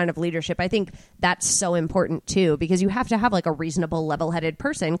Foe's kind of leadership. I think that's so important too, because you have to have like a reasonable, level-headed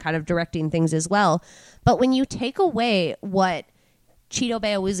person kind of directing things as well. But when you take away what Cheeto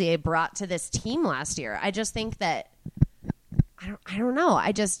Bayawuzie brought to this team last year, I just think that I don't know.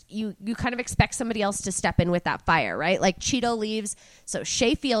 I just you kind of expect somebody else to step in with that fire, right? Like Cheeto leaves, so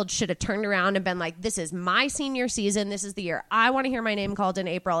Shea Fields should have turned around and been like, "This is my senior season. This is the year I want to hear my name called in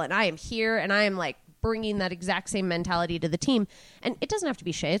April, and I am here, and I am like bringing that exact same mentality to the team." And it doesn't have to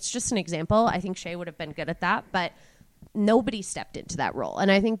be Shea. It's just an example. I think Shea would have been good at that, but nobody stepped into that role.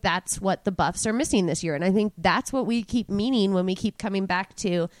 And I think that's what the Buffs are missing this year. And I think that's what we keep meaning when we keep coming back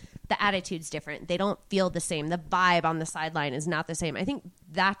to the attitude's different. They don't feel the same. The vibe on the sideline is not the same. I think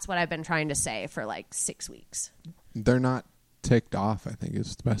that's what I've been trying to say for like 6 weeks. They're not ticked off, I think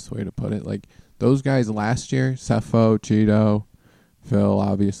is the best way to put it. Like those guys last year, Cepho, Cheeto, Phil,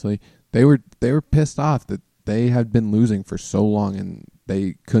 obviously, they were pissed off that they had been losing for so long and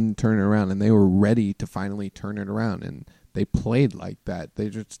they couldn't turn it around, and they were ready to finally turn it around, and they played like that. They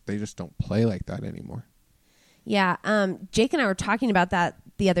just don't play like that anymore. Yeah, Jake and I were talking about that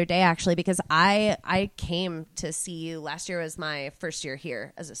the other day, actually, because I came to CU last year. Was my first year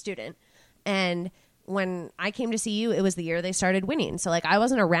here as a student, and when I came to CU, it was the year they started winning. So like I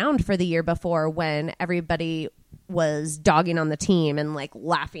wasn't around for the year before when everybody was dogging on the team and like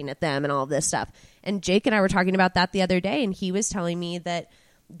laughing at them and all of this stuff. And Jake and I were talking about that the other day, and he was telling me that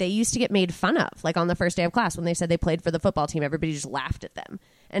they used to get made fun of, like on the first day of class when they said they played for the football team. Everybody just laughed at them,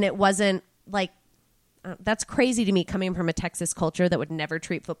 and it wasn't like that's crazy to me coming from a Texas culture that would never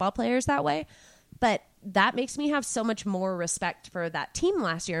treat football players that way. But that makes me have so much more respect for that team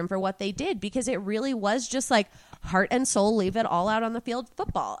last year and for what they did, because it really was just like heart and soul, leave it all out on the field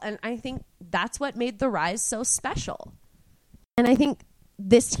football. And I think that's what made the Rise so special. And I think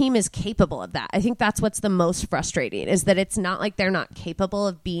this team is capable of that. I think that's what's the most frustrating, is that it's not like they're not capable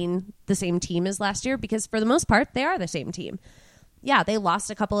of being the same team as last year, because for the most part, they are the same team. Yeah, they lost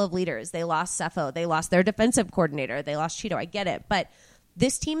a couple of leaders. They lost Cepho. They lost their defensive coordinator. They lost Cheeto. I get it. But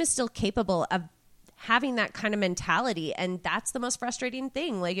this team is still capable of having that kind of mentality, and that's the most frustrating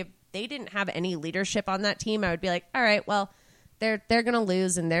thing. Like if they didn't have any leadership on that team, I would be like, all right, well, they're going to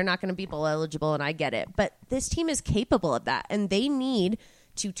lose and they're not going to be bowl eligible, and I get it. But this team is capable of that, and they need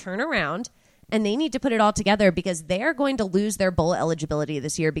to turn around and they need to put it all together, because they are going to lose their bowl eligibility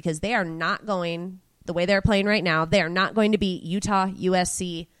this year, because they are not going the way they're playing right now. They are not going to beat Utah,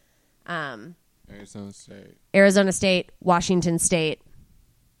 USC, Arizona State, Washington State.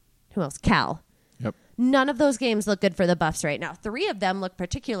 Who else? Cal. Yep. None of those games look good for the Buffs right now. 3 of them look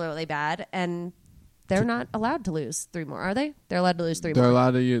particularly bad, and they're not allowed to lose 3 more, are they? They're allowed to lose 3 more. They're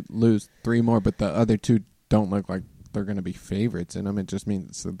allowed to lose 3 more, but the other 2 don't look like they're going to be favorites in them. It just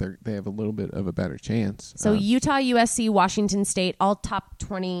means that they have a little bit of a better chance. So Utah, USC, Washington State, all top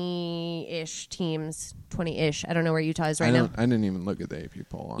 20-ish teams. 20-ish. I don't know where Utah is right now. I didn't even look at the AP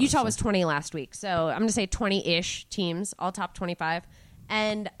poll, honestly. Utah was 20 last week. So I'm going to say 20-ish teams, all top 25.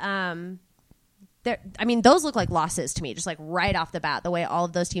 And those look like losses to me, just like right off the bat, the way all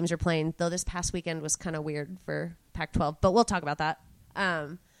of those teams are playing, though this past weekend was kind of weird for Pac-12, but we'll talk about that.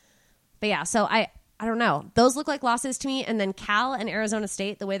 But yeah, so I don't know. Those look like losses to me. And then Cal and Arizona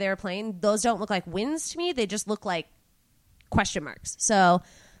State, the way they were playing, those don't look like wins to me. They just look like question marks. So,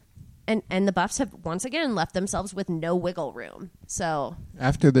 And the Buffs have once again left themselves with no wiggle room. So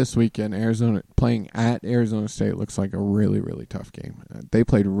after this weekend, playing at Arizona State looks like a really, really tough game. They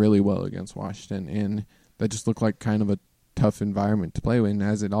played really well against Washington, and that just looked like kind of a tough environment to play in,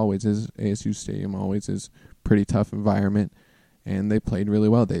 as it always is. ASU Stadium always is pretty tough environment, and they played really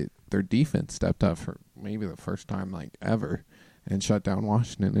well. Their defense stepped up for maybe the first time like ever and shut down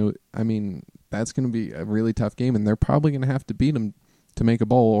Washington. That's going to be a really tough game, and they're probably going to have to beat them to make a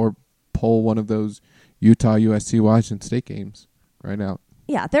bowl or pull one of those Utah, USC, Washington State games right out.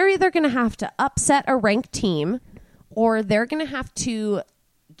 Yeah, they're either going to have to upset a ranked team, or they're going to have to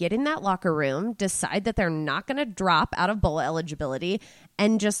get in that locker room, decide that they're not going to drop out of bowl eligibility,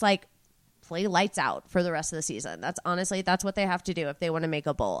 and just like play lights out for the rest of the season. That's what they have to do if they want to make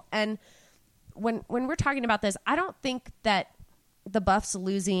a bowl. And when we're talking about this, I don't think that the Buffs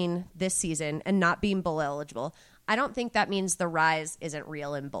losing this season and not being bowl eligible, I don't think that means the rise isn't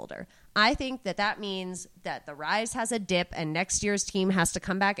real in Boulder. I think that means that the rise has a dip and next year's team has to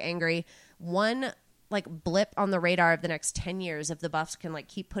come back angry. One like blip on the radar of the next 10 years if the Buffs can like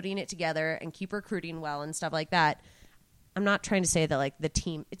keep putting it together and keep recruiting well and stuff like that. I'm not trying to say that like the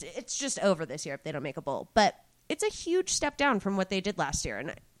team, it's just over this year if they don't make a bowl, but it's a huge step down from what they did last year.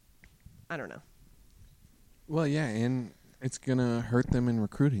 And I don't know. Well, yeah, and it's going to hurt them in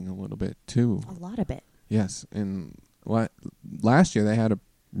recruiting a little bit, too. A lot of it. Yes, and last year they had a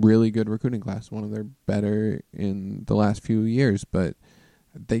really good recruiting class, one of their better in the last few years, but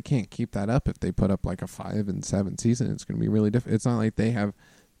they can't keep that up if they put up like a 5-7 season. It's going to be really difficult. It's not like they have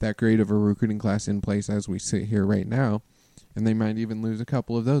that great of a recruiting class in place as we sit here right now, and they might even lose a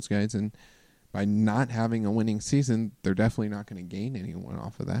couple of those guys, and by not having a winning season, they're definitely not going to gain anyone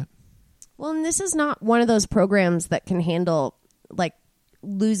off of that. Well, and this is not one of those programs that can handle like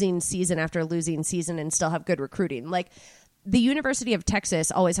losing season after losing season and still have good recruiting. Like the University of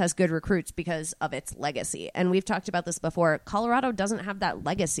Texas always has good recruits because of its legacy. And we've talked about this before. Colorado doesn't have that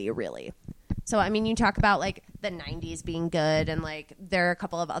legacy really. So, I mean, you talk about like the 90s being good and like there are a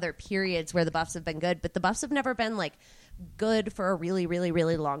couple of other periods where the Buffs have been good, but the Buffs have never been like good for a really, really,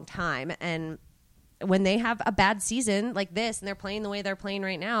 really long time. And when they have a bad season like this and they're playing the way they're playing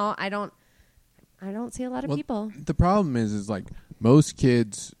right now, I don't see a lot of people. The problem is like most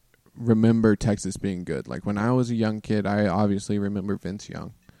kids remember Texas being good. Like when I was a young kid, I obviously remember Vince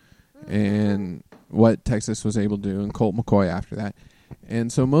Young and what Texas was able to do and Colt McCoy after that.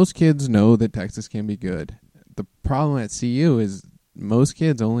 And so most kids know that Texas can be good. The problem at CU is most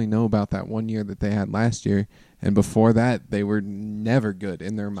kids only know about that 1 year that they had last year. And before that, they were never good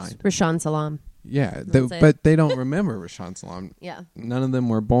in their mind. Rashawn Salam. Yeah, but they don't remember Rashawn Salam. Yeah. None of them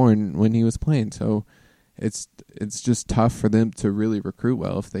were born when he was playing, so it's just tough for them to really recruit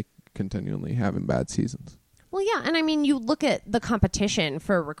well if they continually having bad seasons. Well, yeah, and I mean, you look at the competition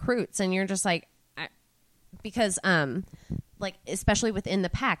for recruits, and you're just like, because like especially within the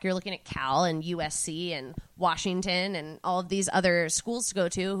pack, you're looking at Cal and USC and Washington and all of these other schools to go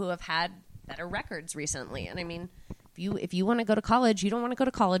to who have had better records recently, and I mean. If you want to go to college, you don't want to go to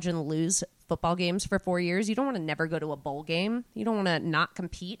college and lose football games for 4 years. You don't want to never go to a bowl game. You don't want to not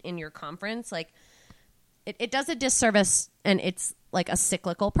compete in your conference. Like it does a disservice, and it's like a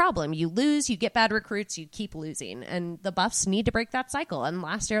cyclical problem. You lose, you get bad recruits, you keep losing, and the Buffs need to break that cycle. And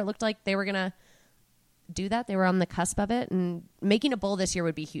last year it looked like they were going to do that. They were on the cusp of it, and making a bowl this year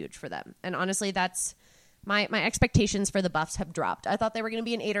would be huge for them. And honestly, that's my expectations for the Buffs have dropped. I thought they were going to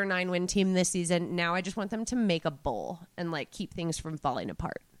be an 8 or 9 win team this season. Now I just want them to make a bowl and like keep things from falling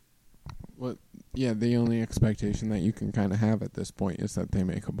apart. Well, yeah, the only expectation that you can kind of have at this point is that they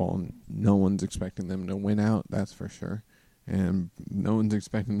make a bowl, and no one's expecting them to win out, that's for sure. And no one's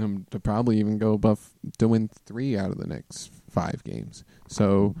expecting them to probably even go above to win 3 out of the next 5 games.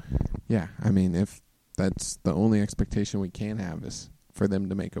 So, yeah, I mean, if that's the only expectation we can have is for them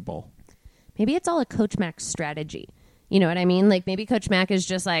to make a bowl. Maybe it's all a Coach Mac strategy. You know what I mean? Like maybe Coach Mac is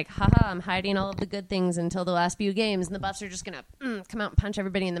just like, haha, I'm hiding all of the good things until the last few games, and the Buffs are just going to come out and punch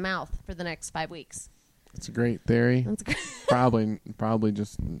everybody in the mouth for the next 5 weeks. It's a great theory. Probably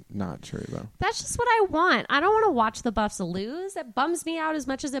just not true, though. That's just what I want. I don't want to watch the Buffs lose. It bums me out as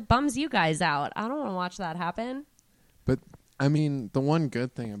much as it bums you guys out. I don't want to watch that happen. But I mean, the one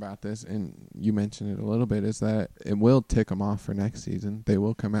good thing about this, and you mentioned it a little bit, is that it will tick them off for next season. They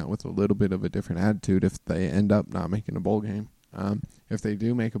will come out with a little bit of a different attitude if they end up not making a bowl game. If they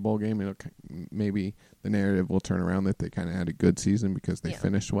do make a bowl game, maybe the narrative will turn around that they kind of had a good season because they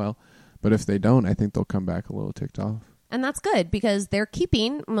finished well. But if they don't, I think they'll come back a little ticked off. And that's good because they're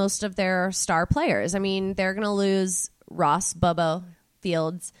keeping most of their star players. I mean, they're going to lose Ross, Bobo,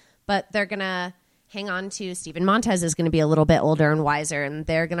 Fields, but they're going to hang on to Steven Montez is going to be a little bit older and wiser, and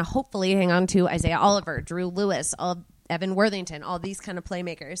they're going to hopefully hang on to Isaiah Oliver, Drew Lewis, Evan Worthington, all these kind of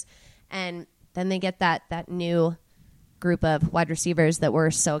playmakers. And then they get that new group of wide receivers that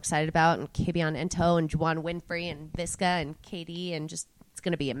we're so excited about, and Kabion Ento and Juwan Winfrey and Visca and KD, and just it's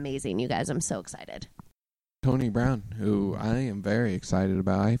going to be amazing, you guys. I'm so excited. Tony Brown, who I am very excited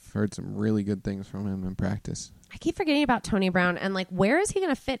about. I've heard some really good things from him in practice. I keep forgetting about Tony Brown, and like, where is he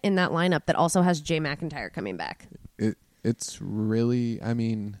going to fit in that lineup that also has Jay McIntyre coming back? It's really, I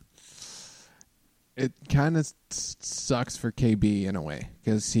mean, it kind of sucks for KB in a way,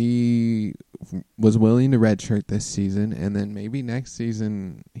 because he was willing to redshirt this season, and then maybe next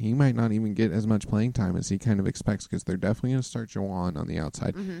season he might not even get as much playing time as he kind of expects, because they're definitely going to start Juwan on the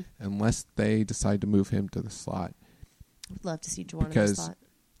outside, unless they decide to move him to the slot. I'd love to see Juwan in the slot.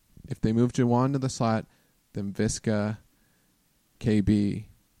 If they move Juwan to the slot, then Visca, KB,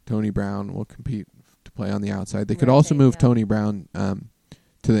 Tony Brown will compete to play on the outside. They could also move Tony Brown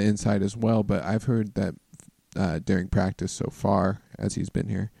to the inside as well, but I've heard that during practice so far, as he's been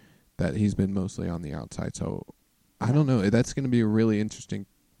here, that he's been mostly on the outside. So I don't know. That's going to be a really interesting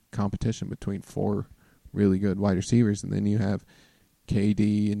competition between 4 really good wide receivers, and then you have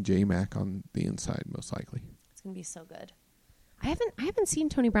KD and J-Mac on the inside most likely. It's going to be so good. I haven't seen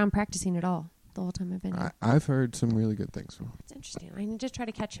Tony Brown practicing at all the whole time I've been here. I've heard some really good things from him. It's interesting. I need to try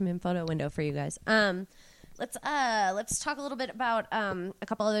to catch him in photo window for you guys. Let's talk a little bit about a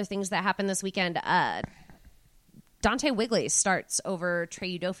couple other things that happened this weekend. Dante Wigley starts over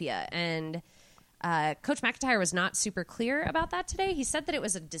Trey Udofia, and Coach McIntyre was not super clear about that today. He said that it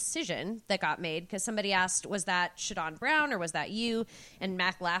was a decision that got made because somebody asked, was that Shadon Brown or was that you? And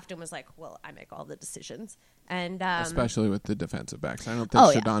Mac laughed and was like, well, I make all the decisions. And especially with the defensive backs. I don't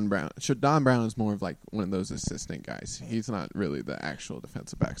think Shadon Brown is more of like one of those assistant guys. He's not really the actual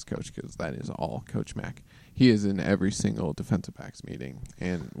defensive backs coach, because that is all Coach Mac. He is in every single defensive backs meeting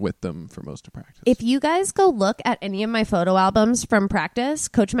and with them for most of practice. If you guys go look at any of my photo albums from practice,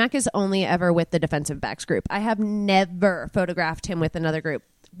 Coach Mac is only ever with the defensive backs group. I have never photographed him with another group.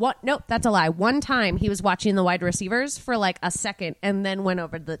 What? Nope, that's a lie. One time he was watching the wide receivers for like a second and then went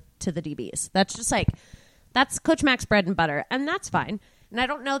over to the DBs. That's just like, that's Coach Mac's bread and butter, and that's fine. And I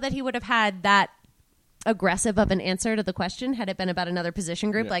don't know that he would have had that aggressive of an answer to the question had it been about another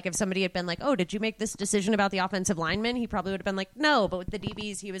position group. Yeah. Like if somebody had been like, oh, did you make this decision about the offensive lineman? He probably would have been like, no. But with the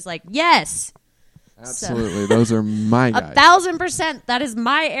DBs, he was like, yes. Absolutely. So, those are my guys. 1,000%. That is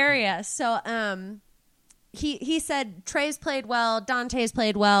my area. So he said Trey's played well. Dante's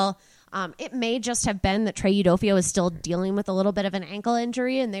played well. It may just have been that Trey Udofia was still dealing with a little bit of an ankle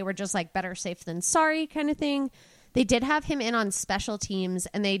injury, and they were just like better safe than sorry kind of thing. They did have him in on special teams,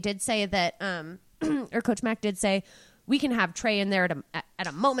 and they did say that, or Coach Mac did say, we can have Trey in there at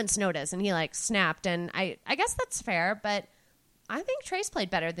a moment's notice, and he like snapped. And I guess that's fair, but I think Trey's played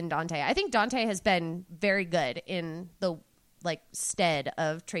better than Dante. I think Dante has been very good in the like stead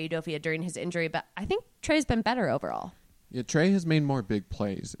of Trey Udofia during his injury, but I think Trey's been better overall. Yeah, Trey has made more big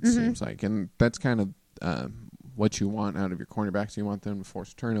plays, it seems like, and that's kind of what you want out of your cornerbacks. You want them to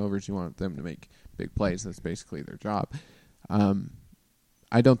force turnovers. You want them to make big plays. That's basically their job.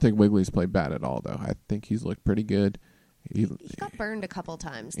 I don't think Wigley's played bad at all, though. I think he's looked pretty good. He got burned a couple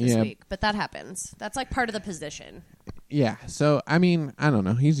times this week, but that happens. That's like part of the position. Yeah, so, I mean, I don't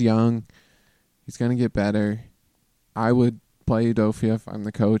know. He's young. He's going to get better. I would play Udofia if I'm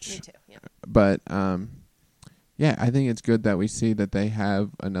the coach. Me too, yeah. But, yeah, I think it's good that we see that they have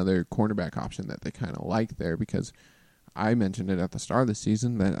another cornerback option that they kind of like there, because I mentioned it at the start of the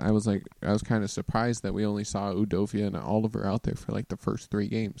season that I was kind of surprised that we only saw Udofia and Oliver out there for like the first 3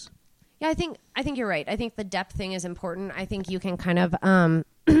 games. Yeah, I think you're right. I think the depth thing is important. I think you can kind of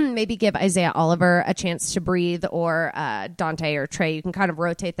maybe give Isaiah Oliver a chance to breathe, or Dante or Trey. You can kind of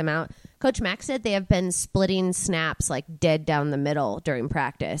rotate them out. Coach Mac said they have been splitting snaps like dead down the middle during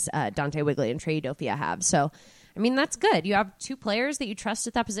practice. Dante Wigley and Trey Udofia have. So, I mean, that's good. You have 2 players that you trust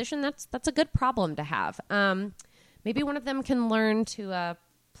at that position. That's a good problem to have. Maybe one of them can learn to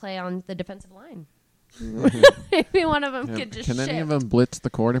play on the defensive line. Maybe one of them could just Can shift. any of them blitz the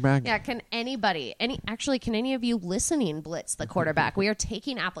quarterback? Yeah, can anybody? Can any of you listening blitz the quarterback? We are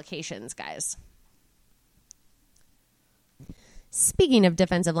taking applications, guys. Speaking of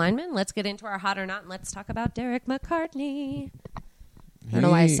defensive linemen, let's get into our hot or not, and let's talk about Derek McCartney. I don't know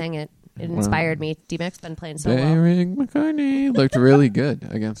why I sang it. It inspired me. D-Mac's been playing so well. Derek McCartney looked really good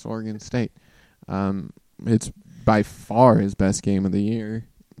against Oregon State. It's by far his best game of the year.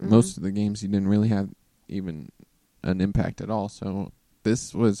 Mm-hmm. Most of the games he didn't really have even an impact at all. So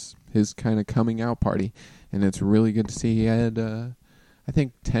this was his kind of coming out party, and it's really good to see. He had, I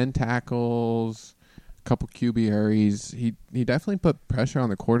think, 10 tackles, couple QB hurries. He definitely put pressure on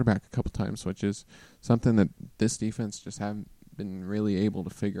the quarterback a couple times, which is something that this defense just haven't been really able to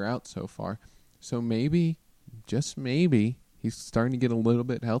figure out so far. So maybe, just maybe, he's starting to get a little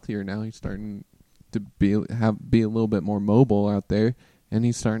bit healthier now. He's starting to be a little bit more mobile out there, and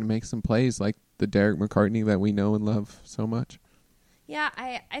he's starting to make some plays like the Derek McCartney that we know and love so much. Yeah,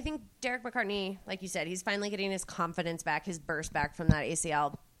 I think Derek McCartney, like you said, he's finally getting his confidence back, his burst back from that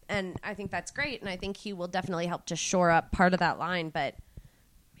ACL. And I think that's great. And I think he will definitely help to shore up part of that line. But,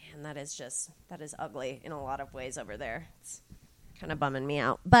 man, that is ugly in a lot of ways over there. It's kind of bumming me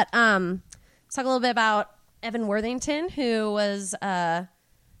out. But let's talk a little bit about Evan Worthington, who was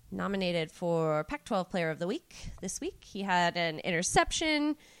nominated for Pac-12 Player of the Week this week. He had an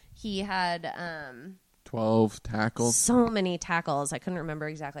interception. He had 12 tackles. So many tackles. I couldn't remember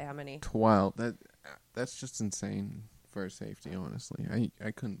exactly how many. 12. That's just insane for a safety, honestly.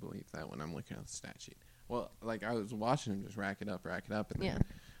 I couldn't believe that when I'm looking at the stat sheet. Well, like, I was watching him just rack it up, and then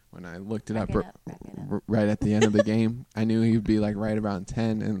when I looked it up right at the end of the game, I knew he'd be, like, right around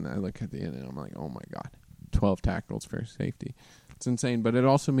 10, and I look at the end, and I'm like, oh, my God, 12 tackles for a safety. It's insane, but it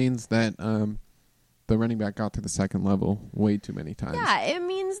also means that the running back got to the second level way too many times. Yeah, it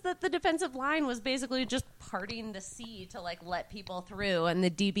means that the defensive line was basically just parting the sea to, like, let people through, and the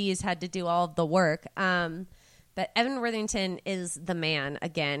DBs had to do all of the work. But Evan Worthington is the man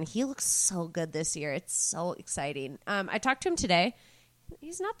again. He looks so good this year. It's so exciting. I talked to him today.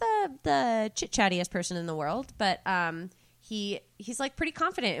 He's not the chit-chattiest person in the world, but he's like pretty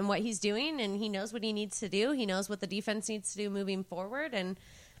confident in what he's doing, and he knows what he needs to do. He knows what the defense needs to do moving forward,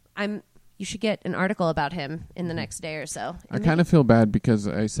 and you should get an article about him in the next day or so. I kind of feel bad because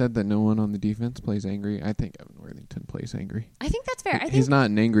I said that no one on the defense plays angry. I think Evan Worthington plays angry. I think that's fair. He's not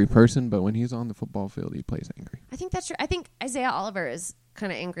an angry person, but when he's on the football field, he plays angry. I think that's true. I think Isaiah Oliver is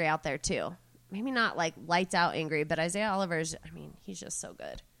kind of angry out there too. Maybe not like lights out angry, but Isaiah Oliver's, he's just so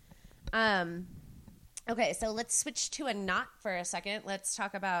good. Okay, so let's switch to a not for a second. Let's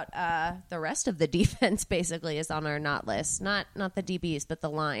talk about the rest of the defense basically is on our not list. Not the DBs, but the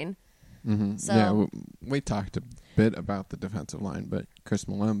line. Mm-hmm. So, yeah, we talked a bit about the defensive line, but Chris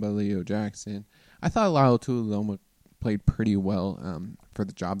Malumba, Leo Jackson. I thought Lyle Tuiloma played pretty well for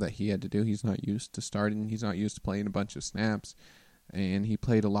the job that he had to do. He's not used to starting. He's not used to playing a bunch of snaps, and he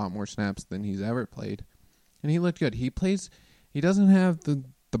played a lot more snaps than he's ever played. And he looked good. He doesn't have the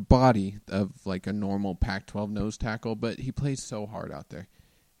body of like a normal Pac-12 nose tackle, but he plays so hard out there.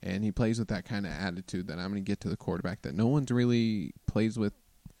 And he plays with that kind of attitude that I'm going to get to the quarterback that no one's really plays with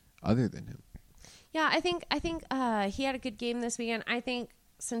other than him. Yeah, I think he had a good game this weekend. I think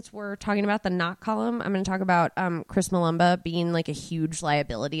since we're talking about the not column, I'm going to talk about Chris Malumba being like a huge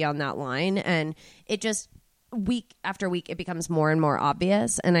liability on that line. And it just, week after week, it becomes more and more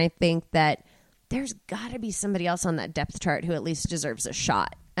obvious. And I think that there's got to be somebody else on that depth chart who at least deserves a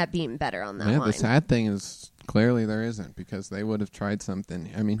shot at being better on that line. The sad thing is clearly there isn't, because they would have tried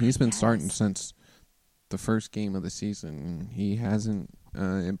something. I mean, he's been starting since the first game of the season. He hasn't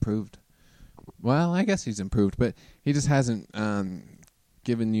improved. Well, I guess he's improved, but he just hasn't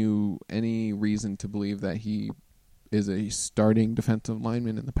given you any reason to believe that he is a starting defensive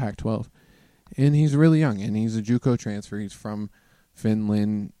lineman in the Pac-12. And he's really young, and he's a JUCO transfer. He's from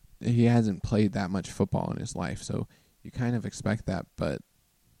Finland. He hasn't played that much football in his life, so you kind of expect that, but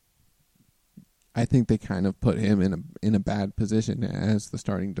I think they kind of put him in a bad position as the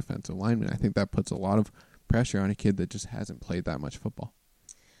starting defensive lineman. I think that puts a lot of pressure on a kid that just hasn't played that much football.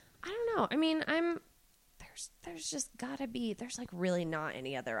 I don't know. I mean, there's just gotta be, there's like really not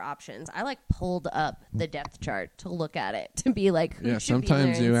any other options. I like pulled up the depth chart to look at it to be like, who should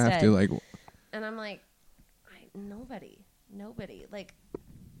sometimes be in there you instead? have to like, and I'm like, nobody, like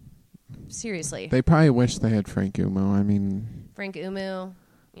seriously. They probably wish they had Frank Umo. I mean, Frank Umu,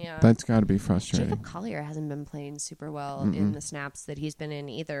 yeah, that's got to be frustrating. Jacob Collier hasn't been playing super well in the snaps that he's been in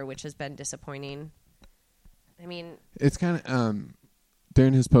either, which has been disappointing. I mean, it's kind of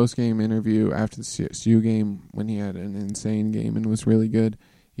during his post-game interview after the CSU game, when he had an insane game and was really good,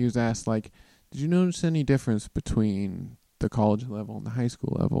 he was asked, like, did you notice any difference between the college level and the high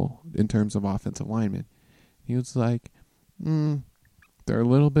school level in terms of offensive linemen? He was like, they're a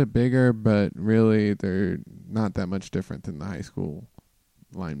little bit bigger, but really they're not that much different than the high school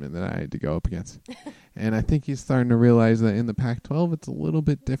linemen that I had to go up against. And I think he's starting to realize that in the Pac-12, it's a little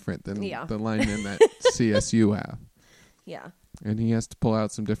bit different than the linemen that CSU have. Yeah. And he has to pull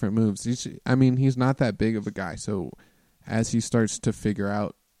out some different moves. He's not that big of a guy. So as he starts to figure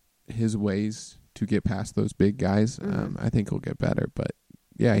out his ways to get past those big guys, I think he'll get better. But,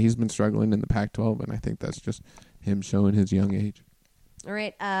 yeah, he's been struggling in the Pac-12, and I think that's just him showing his young age. All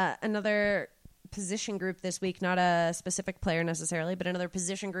right. Another position group this week, not a specific player necessarily, but another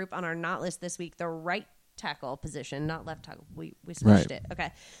position group on our not list this week, the right tackle position, not left tackle. We switched it.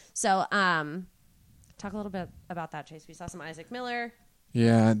 Okay. So talk a little bit about that, Chase. We saw some Isaac Miller.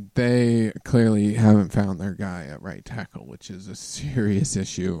 Yeah, they clearly haven't found their guy at right tackle, which is a serious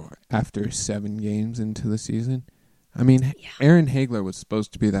issue after 7 games into the season. I mean, Aaron Hagler was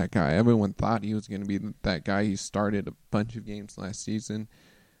supposed to be that guy. Everyone thought he was going to be that guy. He started a bunch of games last season,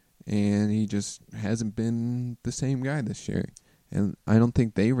 and he just hasn't been the same guy this year. And I don't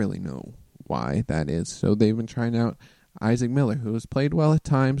think they really know why that is. So they've been trying out Isaac Miller, who has played well at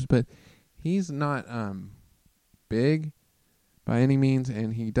times, but he's not big by any means,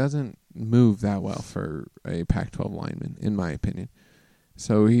 and he doesn't move that well for a Pac-12 lineman, in my opinion.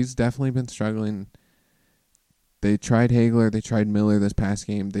 So he's definitely been struggling. They tried Hagler, they tried Miller this past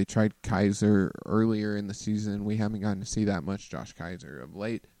game, they tried Kaiser earlier in the season. We haven't gotten to see that much Josh Kaiser of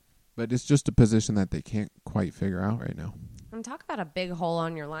late, but it's just a position that they can't quite figure out right now. And talk about a big hole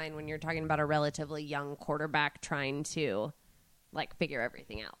on your line when you're talking about a relatively young quarterback trying to figure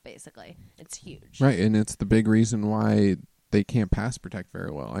everything out, basically. It's huge. Right, and it's the big reason why they can't pass protect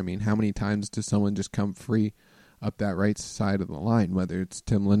very well. I mean, how many times does someone just come free up that right side of the line, whether it's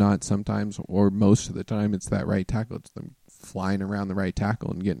Tim Lynott sometimes or most of the time it's that right tackle. It's them flying around the right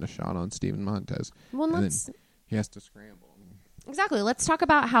tackle and getting a shot on Steven Montez. Well, and then he has to scramble. Exactly. Let's talk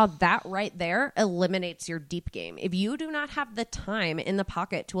about how that right there eliminates your deep game. If you do not have the time in the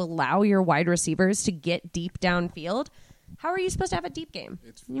pocket to allow your wide receivers to get deep downfield, how are you supposed to have a deep game?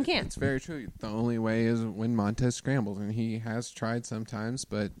 You can't. It's very true. The only way is when Montez scrambles, and he has tried sometimes,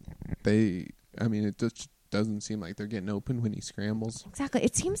 but it just doesn't seem like they're getting open when he scrambles. Exactly.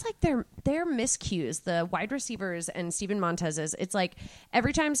 It seems like they're miscues, the wide receivers and Steven Montez's. It's like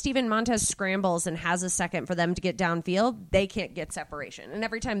every time Steven Montez scrambles and has a second for them to get downfield, they can't get separation. And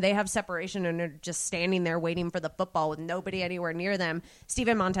every time they have separation and they're just standing there waiting for the football with nobody anywhere near them,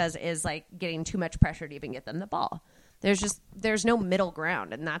 Steven Montez is getting too much pressure to even get them the ball. There's no middle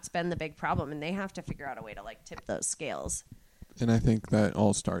ground, and that's been the big problem, and they have to figure out a way to tip those scales. And I think that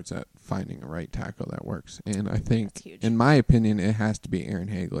all starts at finding a right tackle that works. And I think, in my opinion, it has to be Aaron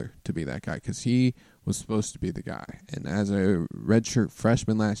Hagler to be that guy, because he was supposed to be the guy. And as a redshirt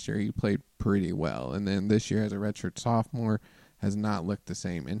freshman last year, he played pretty well. And then this year as a redshirt sophomore has not looked the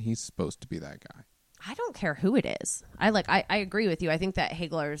same, and he's supposed to be that guy. I don't care who it is. I agree with you. I think that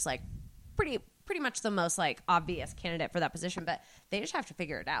Hagler is pretty much the most obvious candidate for that position, but they just have to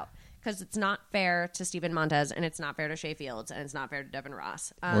figure it out, because it's not fair to Steven Montez, and it's not fair to Shea Fields, and it's not fair to Devin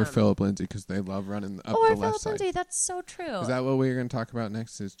Ross. Or Phillip Lindsay, because they love running up the left Phillip side. Lindsay, that's so true. Is that what we're going to talk about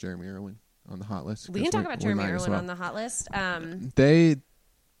next, is Jeremy Irwin on the hot list? We can talk about Jeremy Irwin on the hot list. The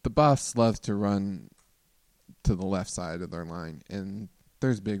Buffs love to run to the left side of their line, and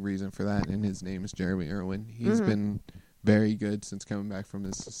there's a big reason for that, and his name is Jeremy Irwin. He's been very good since coming back from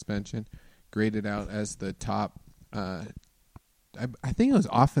his suspension. Graded out as the top, I think it was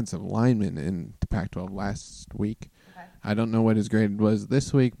offensive lineman in the Pac-12 last week. Okay. I don't know what his grade was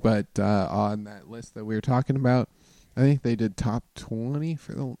this week, but on that list that we were talking about, I think they did top 20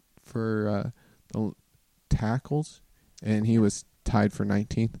 for the tackles, and he was tied for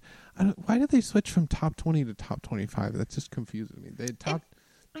 19th. Why did they switch from top 20 to top 25? That just confuses me. They top.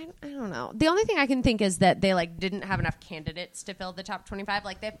 I don't know. The only thing I can think is that they didn't have enough candidates to fill the top 25.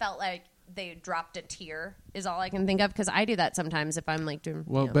 They felt like they dropped a tier is all I can think of, because I do that sometimes if I'm doing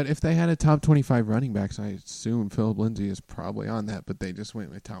but if they had a top 25 running backs, I assume Phillip Lindsay is probably on that, but they just went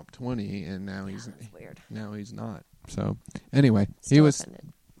with top 20, and now he's weird. Now he's not. So anyway, he was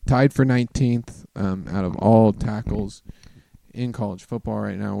tied for 19th out of all tackles in college football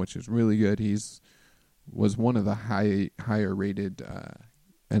right now, which is really good. Was one of the higher rated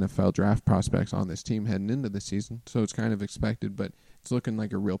NFL draft prospects on this team heading into the season, so it's kind of expected, but it's looking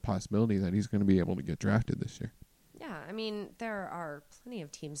like a real possibility that he's going to be able to get drafted this year. Yeah, there are plenty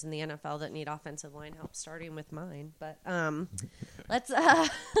of teams in the NFL that need offensive line help, starting with mine. But let's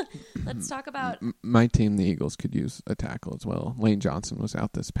talk about my team. The Eagles could use a tackle as well. Lane Johnson was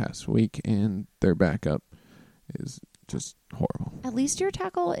out this past week, and their backup is just horrible. At least your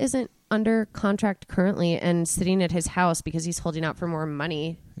tackle isn't under contract currently and sitting at his house because he's holding out for more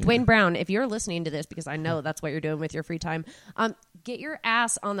money. Yeah. Dwayne Brown, if you're listening to this, because I know that's what you're doing with your free time, get your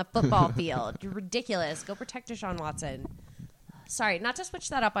ass on the football field. You're ridiculous. Go protect Deshaun Watson. Sorry, not to switch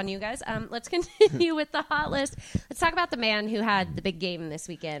that up on you guys. Let's continue with the hot list. Let's talk about the man who had the big game this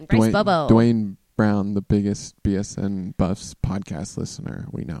weekend, Bryce Bobo. Dwayne Brown, the biggest BSN Buffs podcast listener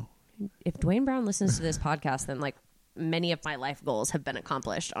we know. If Dwayne Brown listens to this podcast, then many of my life goals have been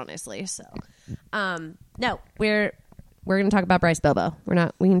accomplished, honestly. So, no, we're going to talk about Bryce Bobo.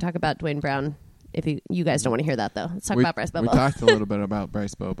 We can talk about Dwayne Brown if you guys don't want to hear that, though. Let's talk about Bryce Bobo. We talked a little bit about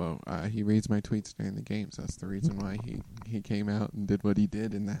Bryce Bobo. He reads my tweets during the games. That's the reason why he came out and did what he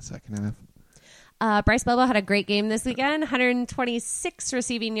did in that second half. Bryce Bobo had a great game this weekend, 126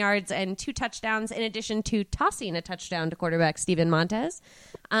 receiving yards and 2 touchdowns, in addition to tossing a touchdown to quarterback Steven Montez.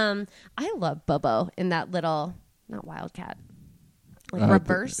 I love Bobo in that little, not wildcat,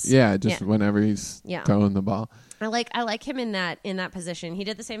 reverse. Whenever he's throwing the ball. I like him in that position. He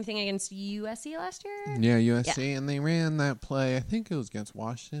did the same thing against USC last year. Yeah, USC, and they ran that play. I think it was against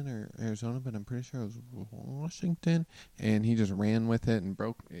Washington or Arizona, but I'm pretty sure it was Washington. And he just ran with it and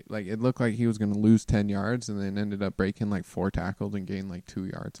broke. It looked like he was going to lose 10 yards, and then ended up breaking 4 tackles and gained 2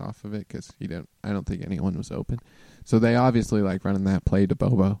 yards off of it because I don't think anyone was open. So they obviously running that play to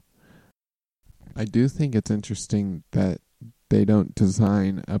Bobo. I do think it's interesting that they don't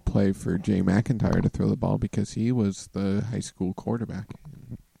design a play for Jay McIntyre to throw the ball because he was the high school quarterback.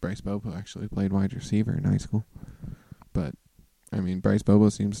 Bryce Bobo actually played wide receiver in high school. But, Bryce Bobo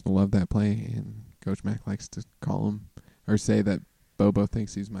seems to love that play, and Coach Mack likes to call him or say that Bobo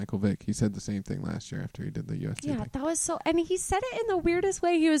thinks he's Michael Vick. He said the same thing last year after he did the USC thing. That was so... And he said it in the weirdest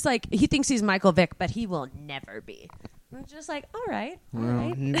way. He was he thinks he's Michael Vick, but he will never be. I'm just all right.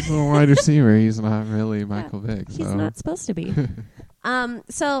 He's a wide receiver. He's not really Michael Vick. He's not supposed to be.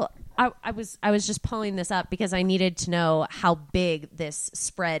 So I was just pulling this up because I needed to know how big this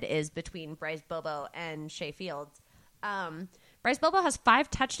spread is between Bryce Bobo and Shea Fields. Bryce Bobo has 5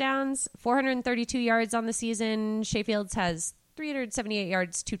 touchdowns, 432 yards on the season. Shea Fields has 378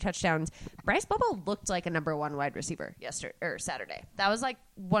 yards, 2 touchdowns. Bryce Bobo looked like a number 1 wide receiver Saturday. That was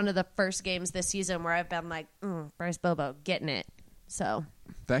one of the first games this season where I've been Bryce Bobo getting it. So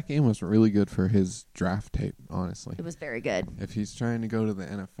that game was really good for his draft tape, honestly. It was very good. If he's trying to go to the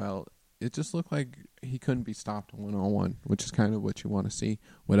NFL, it just looked like he couldn't be stopped 1-on-1, which is kind of what you want to see.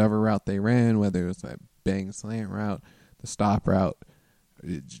 Whatever route they ran, whether it was that bang slant route, the stop route,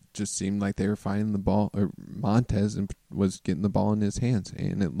 it just seemed like they were finding the ball, or Montez was getting the ball in his hands,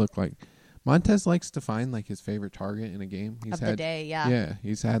 and it looked like Montez likes to find his favorite target in a game. The day, yeah. Yeah,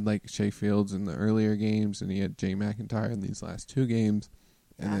 he's had Shea Fields in the earlier games, and he had Jay McIntyre in these last 2 games,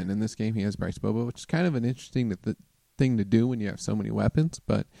 and then in this game he has Bryce Bobo, which is kind of an interesting thing to do when you have so many weapons,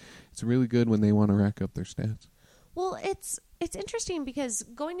 but it's really good when they want to rack up their stats. Well, it's interesting because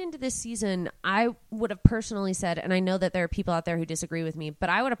going into this season, I would have personally said, and I know that there are people out there who disagree with me, but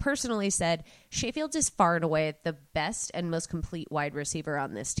I would have personally said Shea Fields is far and away the best and most complete wide receiver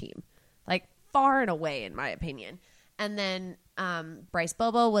on this team. Far and away, in my opinion. And then Bryce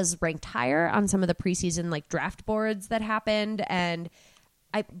Bobo was ranked higher on some of the preseason draft boards that happened, and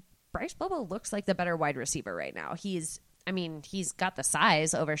Bryce Bobo looks like the better wide receiver right now. He's got the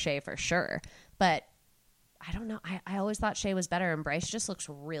size over Shea for sure, but I don't know. I always thought Shea was better, and Bryce just looks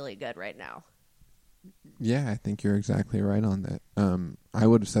really good right now. Yeah, I think you're exactly right on that. I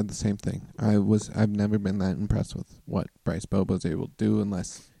would have said the same thing. I've never been that impressed with what Bryce Bobo's able to do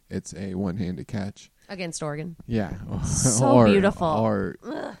unless it's a one-handed catch against Oregon. Yeah, so beautiful. Or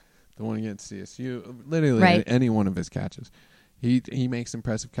the one against CSU. Literally, any one of his catches. He makes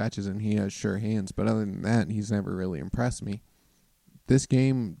impressive catches and he has sure hands. But other than that, he's never really impressed me. This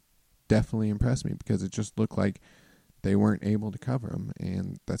game definitely impressed me because it just looked like they weren't able to cover him,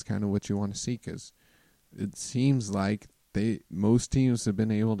 and that's kind of what you want to see because it seems like most teams have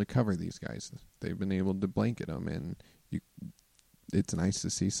been able to cover these guys. They've been able to blanket them, and it's nice to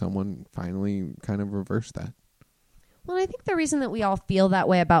see someone finally kind of reverse that. Well, I think the reason that we all feel that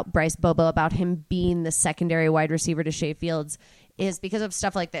way about Bryce Bobo, about him being the secondary wide receiver to Shea Fields, is because of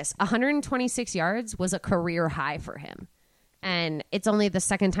stuff like this. 126 yards was a career high for him. And it's only the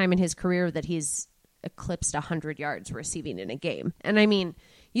second time in his career that he's eclipsed 100 yards receiving in a game. And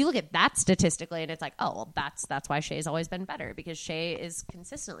you look at that statistically and it's that's why Shea's always been better, because Shea is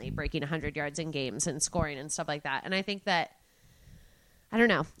consistently breaking 100 yards in games and scoring and stuff like that. And I think that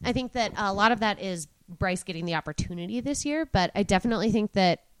a lot of that is Bryce getting the opportunity this year, but I definitely think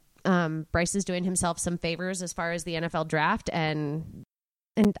that Bryce is doing himself some favors as far as the NFL draft, and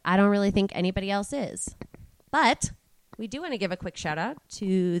I don't really think anybody else is. But we do want to give a quick shout out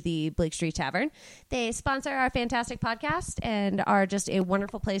to the Blake Street Tavern. They sponsor our fantastic podcast and are just a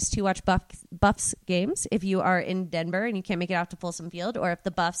wonderful place to watch Buffs games if you are in Denver and you can't make it out to Folsom Field, or if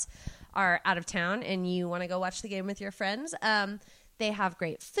the Buffs are out of town and you want to go watch the game with your friends. They have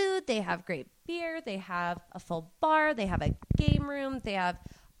great food. They have great beer. They have a full bar. They have a game room. They have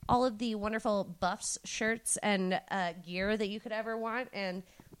all of the wonderful Buffs shirts and gear that you could ever want. And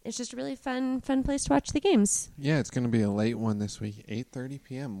it's just a really fun place to watch the games. Yeah, it's going to be a late one this week, 8:30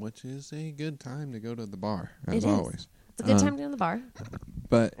 p.m., which is a good time to go to the bar, as always. It's a good time to go to the bar.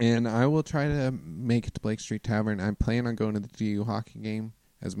 And I will try to make it to Blake Street Tavern. I plan on going to the DU hockey game.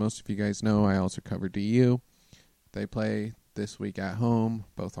 As most of you guys know, I also cover DU. They play this week at home,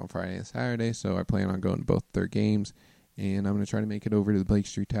 both on Friday and Saturday, so I plan on going to both their games. And I'm going to try to make it over to the Blake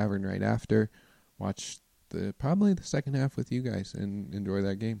Street Tavern right after, watch probably the second half with you guys, and enjoy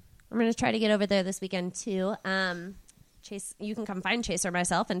that game. I'm going to try to get over there this weekend, too. Chase, you can come find Chase or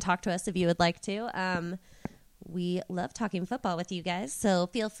myself and talk to us if you would like to. We love talking football with you guys, so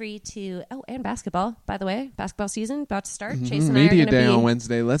feel free to... Oh, and basketball, by the way. Basketball season about to start. Chase and I are Media going to Day be... on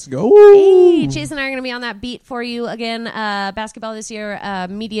Wednesday. Let's go. Hey, Chase and I are going to be on that beat for you again. Basketball this year,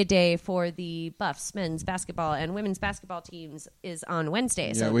 Media Day for the Buffs men's basketball and women's basketball teams is on Wednesday.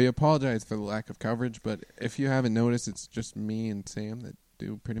 Yeah, so we apologize for the lack of coverage, but if you haven't noticed, it's just me and Sam that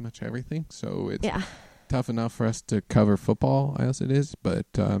do pretty much everything, so it's tough enough for us to cover football as it is, but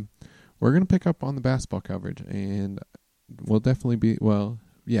we're going to pick up on the basketball coverage, and we'll definitely be, we'll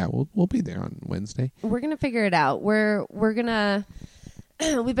be there on Wednesday. We're going to figure it out. We're going to...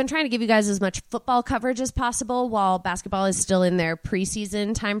 We've been trying to give you guys as much football coverage as possible while basketball is still in their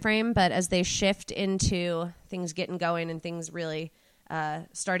preseason time frame, but as they shift into things getting going and things really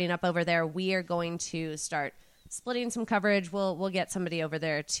starting up over there, we are going to start splitting some coverage. We'll get somebody over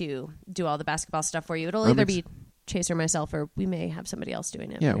there to do all the basketball stuff for you. It'll either be Chase or myself, or we may have somebody else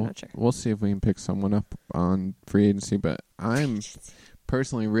doing it. Yeah, I'm not sure. We'll see if we can pick someone up on free agency, but I'm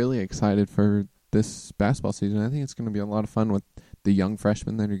personally really excited for this basketball season. I think it's going to be a lot of fun with the young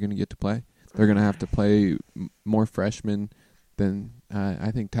freshmen that are going to get to play. They're going to have to play more freshmen than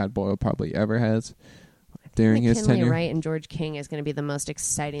I think Tad Boyle probably ever has during his tenure. McKinley Wright and George King is going to be the most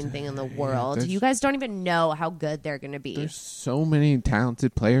exciting thing in the world. You guys don't even know how good they're going to be. There's so many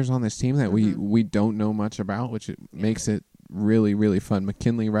talented players on this team that we don't know much about, which makes it really, really fun.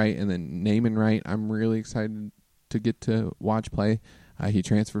 McKinley Wright and then Naaman Wright, I'm really excited to get to watch play. He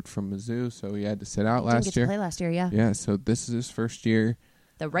transferred from Mizzou, so he had to sit out last year. Play last year, yeah. Yeah, so this is his first year.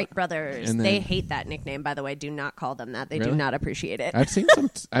 The Wright brothers. And they hate that nickname, by the way. Do not call them that. They do not appreciate it. I've seen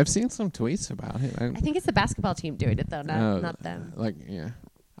some tweets about it. I think it's the basketball team doing it, though, not them.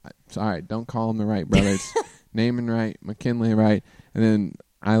 All right, don't call them the Wright brothers. Naaman Wright, McKinley Wright, and then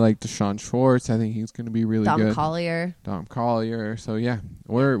I like Deshaun Schwartz. I think he's going to be really good. Dom Collier. So, yeah,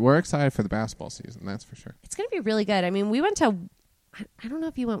 we're excited for the basketball season, that's for sure. It's going to be really good. I mean, we went to... I don't know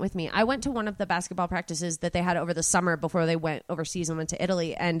if you went with me. I went to one of the basketball practices that they had over the summer before they went overseas and went to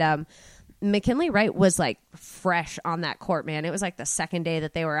Italy. And McKinley Wright was like fresh on that court, man. It was like the second day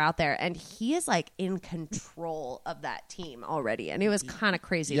that they were out there. And he is like in control of that team already. And it was kind of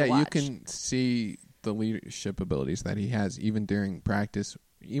crazy to watch. Yeah, you can see the leadership abilities that he has even during practice.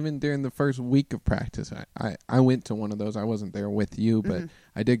 Even during the first week of practice. I went to one of those. I wasn't there with you, but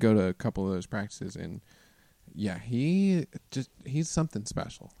I did go to a couple of those practices, and yeah, he's something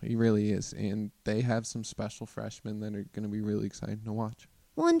special. He really is. And they have some special freshmen that are going to be really exciting to watch.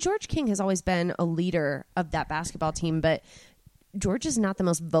 Well, and George King has always been a leader of that basketball team, but George is not the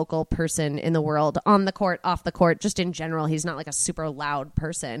most vocal person in the world, on the court, off the court, just in general. He's not like a super loud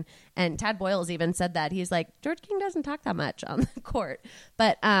person. And Tad Boyles even said that. He's like, George King doesn't talk that much on the court.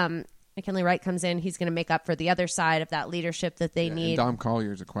 But McKinley Wright comes in. He's going to make up for the other side of that leadership that they need. And Dom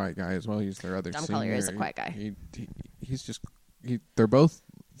Collier's a quiet guy as well. He's their other senior. Dom Collier is a quiet guy. They're both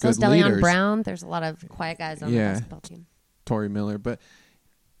good leaders. Delion Brown. There's a lot of quiet guys on the basketball team. Torrey Miller. But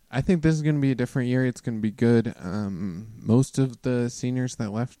I think this is going to be a different year. It's going to be good. Most of the seniors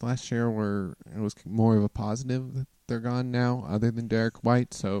that left last year it was more of a positive that they're gone now, other than Derek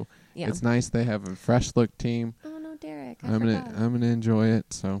White. So it's nice they have a fresh look team. Oh no, Derek! I'm gonna enjoy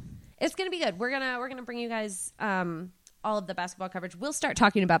it. So it's gonna be good. We're gonna bring you guys all of the basketball coverage. We'll start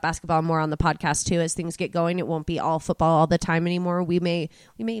talking about basketball more on the podcast too as things get going. It won't be all football all the time anymore. We may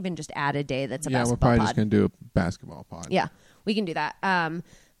even just add a day that's a basketball pod. Yeah, we're probably just gonna do a basketball pod. Yeah, we can do that.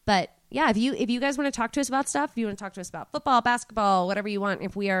 But yeah, if you guys want to talk to us about stuff, if you want to talk to us about football, basketball, whatever you want,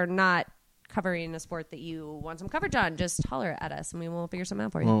 if we are not covering a sport that you want some coverage on, just holler at us and we will figure something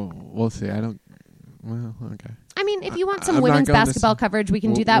out for you. Well, we'll see. Well, okay. I mean, if you want some women's basketball coverage, we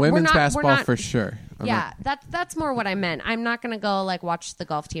can do that. Women's basketball for sure. That's more what I meant. I'm not going to go watch the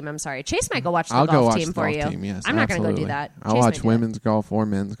golf team. I'm sorry. Chase might go watch the golf team for you. Yes, I'm not going to go do that. I'll watch women's golf or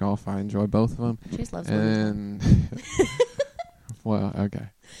men's golf. I enjoy both of them. Chase loves women's golf. Well, okay.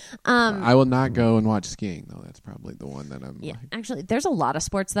 I will not go and watch skiing, though. That's probably the one that I'm Actually, there's a lot of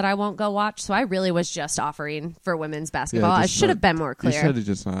sports that I won't go watch, so I really was just offering for women's basketball. I should have been more clear. You should have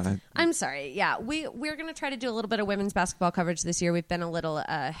just not. I'm sorry. Yeah, we're going to try to do a little bit of women's basketball coverage this year. We've been a little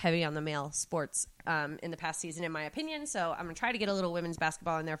heavy on the male sports in the past season, in my opinion, so I'm going to try to get a little women's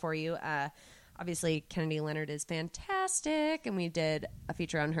basketball in there for you. obviously Kennedy Leonard is fantastic, and we did a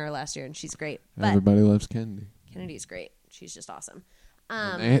feature on her last year, and she's great. But everybody loves Kennedy. Kennedy's great. She's just awesome.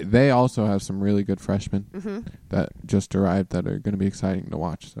 They also have some really good freshmen that just arrived that are going to be exciting to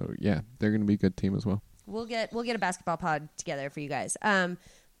watch. So yeah, they're going to be a good team as well. We'll get a basketball pod together for you guys.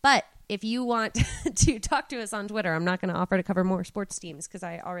 But if you want to talk to us on Twitter, I'm not going to offer to cover more sports teams because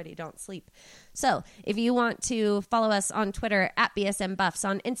I already don't sleep. So if you want to follow us on Twitter at BSN Buffs,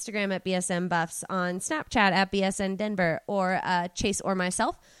 on Instagram at BSN Buffs, on Snapchat at BSN Denver, or Chase or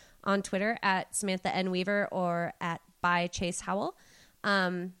myself on Twitter at Samantha N. Weaver or at by Chase Howell.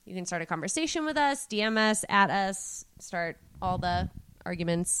 You can start a conversation with us, DM us, at us, start all the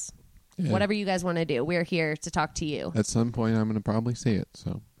arguments, whatever you guys want to do. We're here to talk to you. At some point, I'm going to probably see it.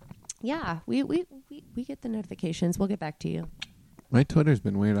 So yeah, we get the notifications. We'll get back to you. My Twitter's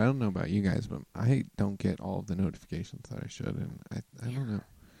been weird. I don't know about you guys, but I don't get all of the notifications that I should, and I don't know.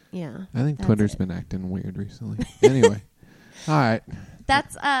 Yeah, I think Twitter's been acting weird recently. Anyway, all right.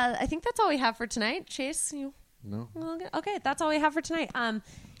 That's I think that's all we have for tonight. Chase, you. No. Okay, that's all we have for tonight.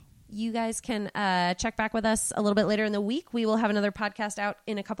 You guys can check back with us a little bit later in the week. We will have another podcast out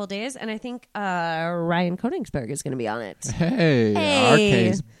in a couple days, and I think Ryan Koenigsberg is going to be on it. Hey,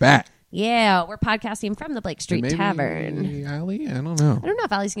 RK's back. Yeah, we're podcasting from the Blake Street Tavern. Allie? I don't know. I don't know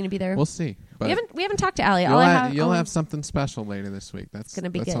if Allie's going to be there. We'll see. But we haven't talked to Allie. You'll have something special later this week. That's going to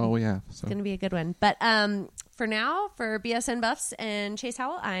be that's good. all we have. So. It's going to be a good one. But for now, for BSN Buffs and Chase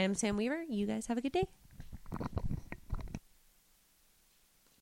Howell, I am Sam Weaver. You guys have a good day.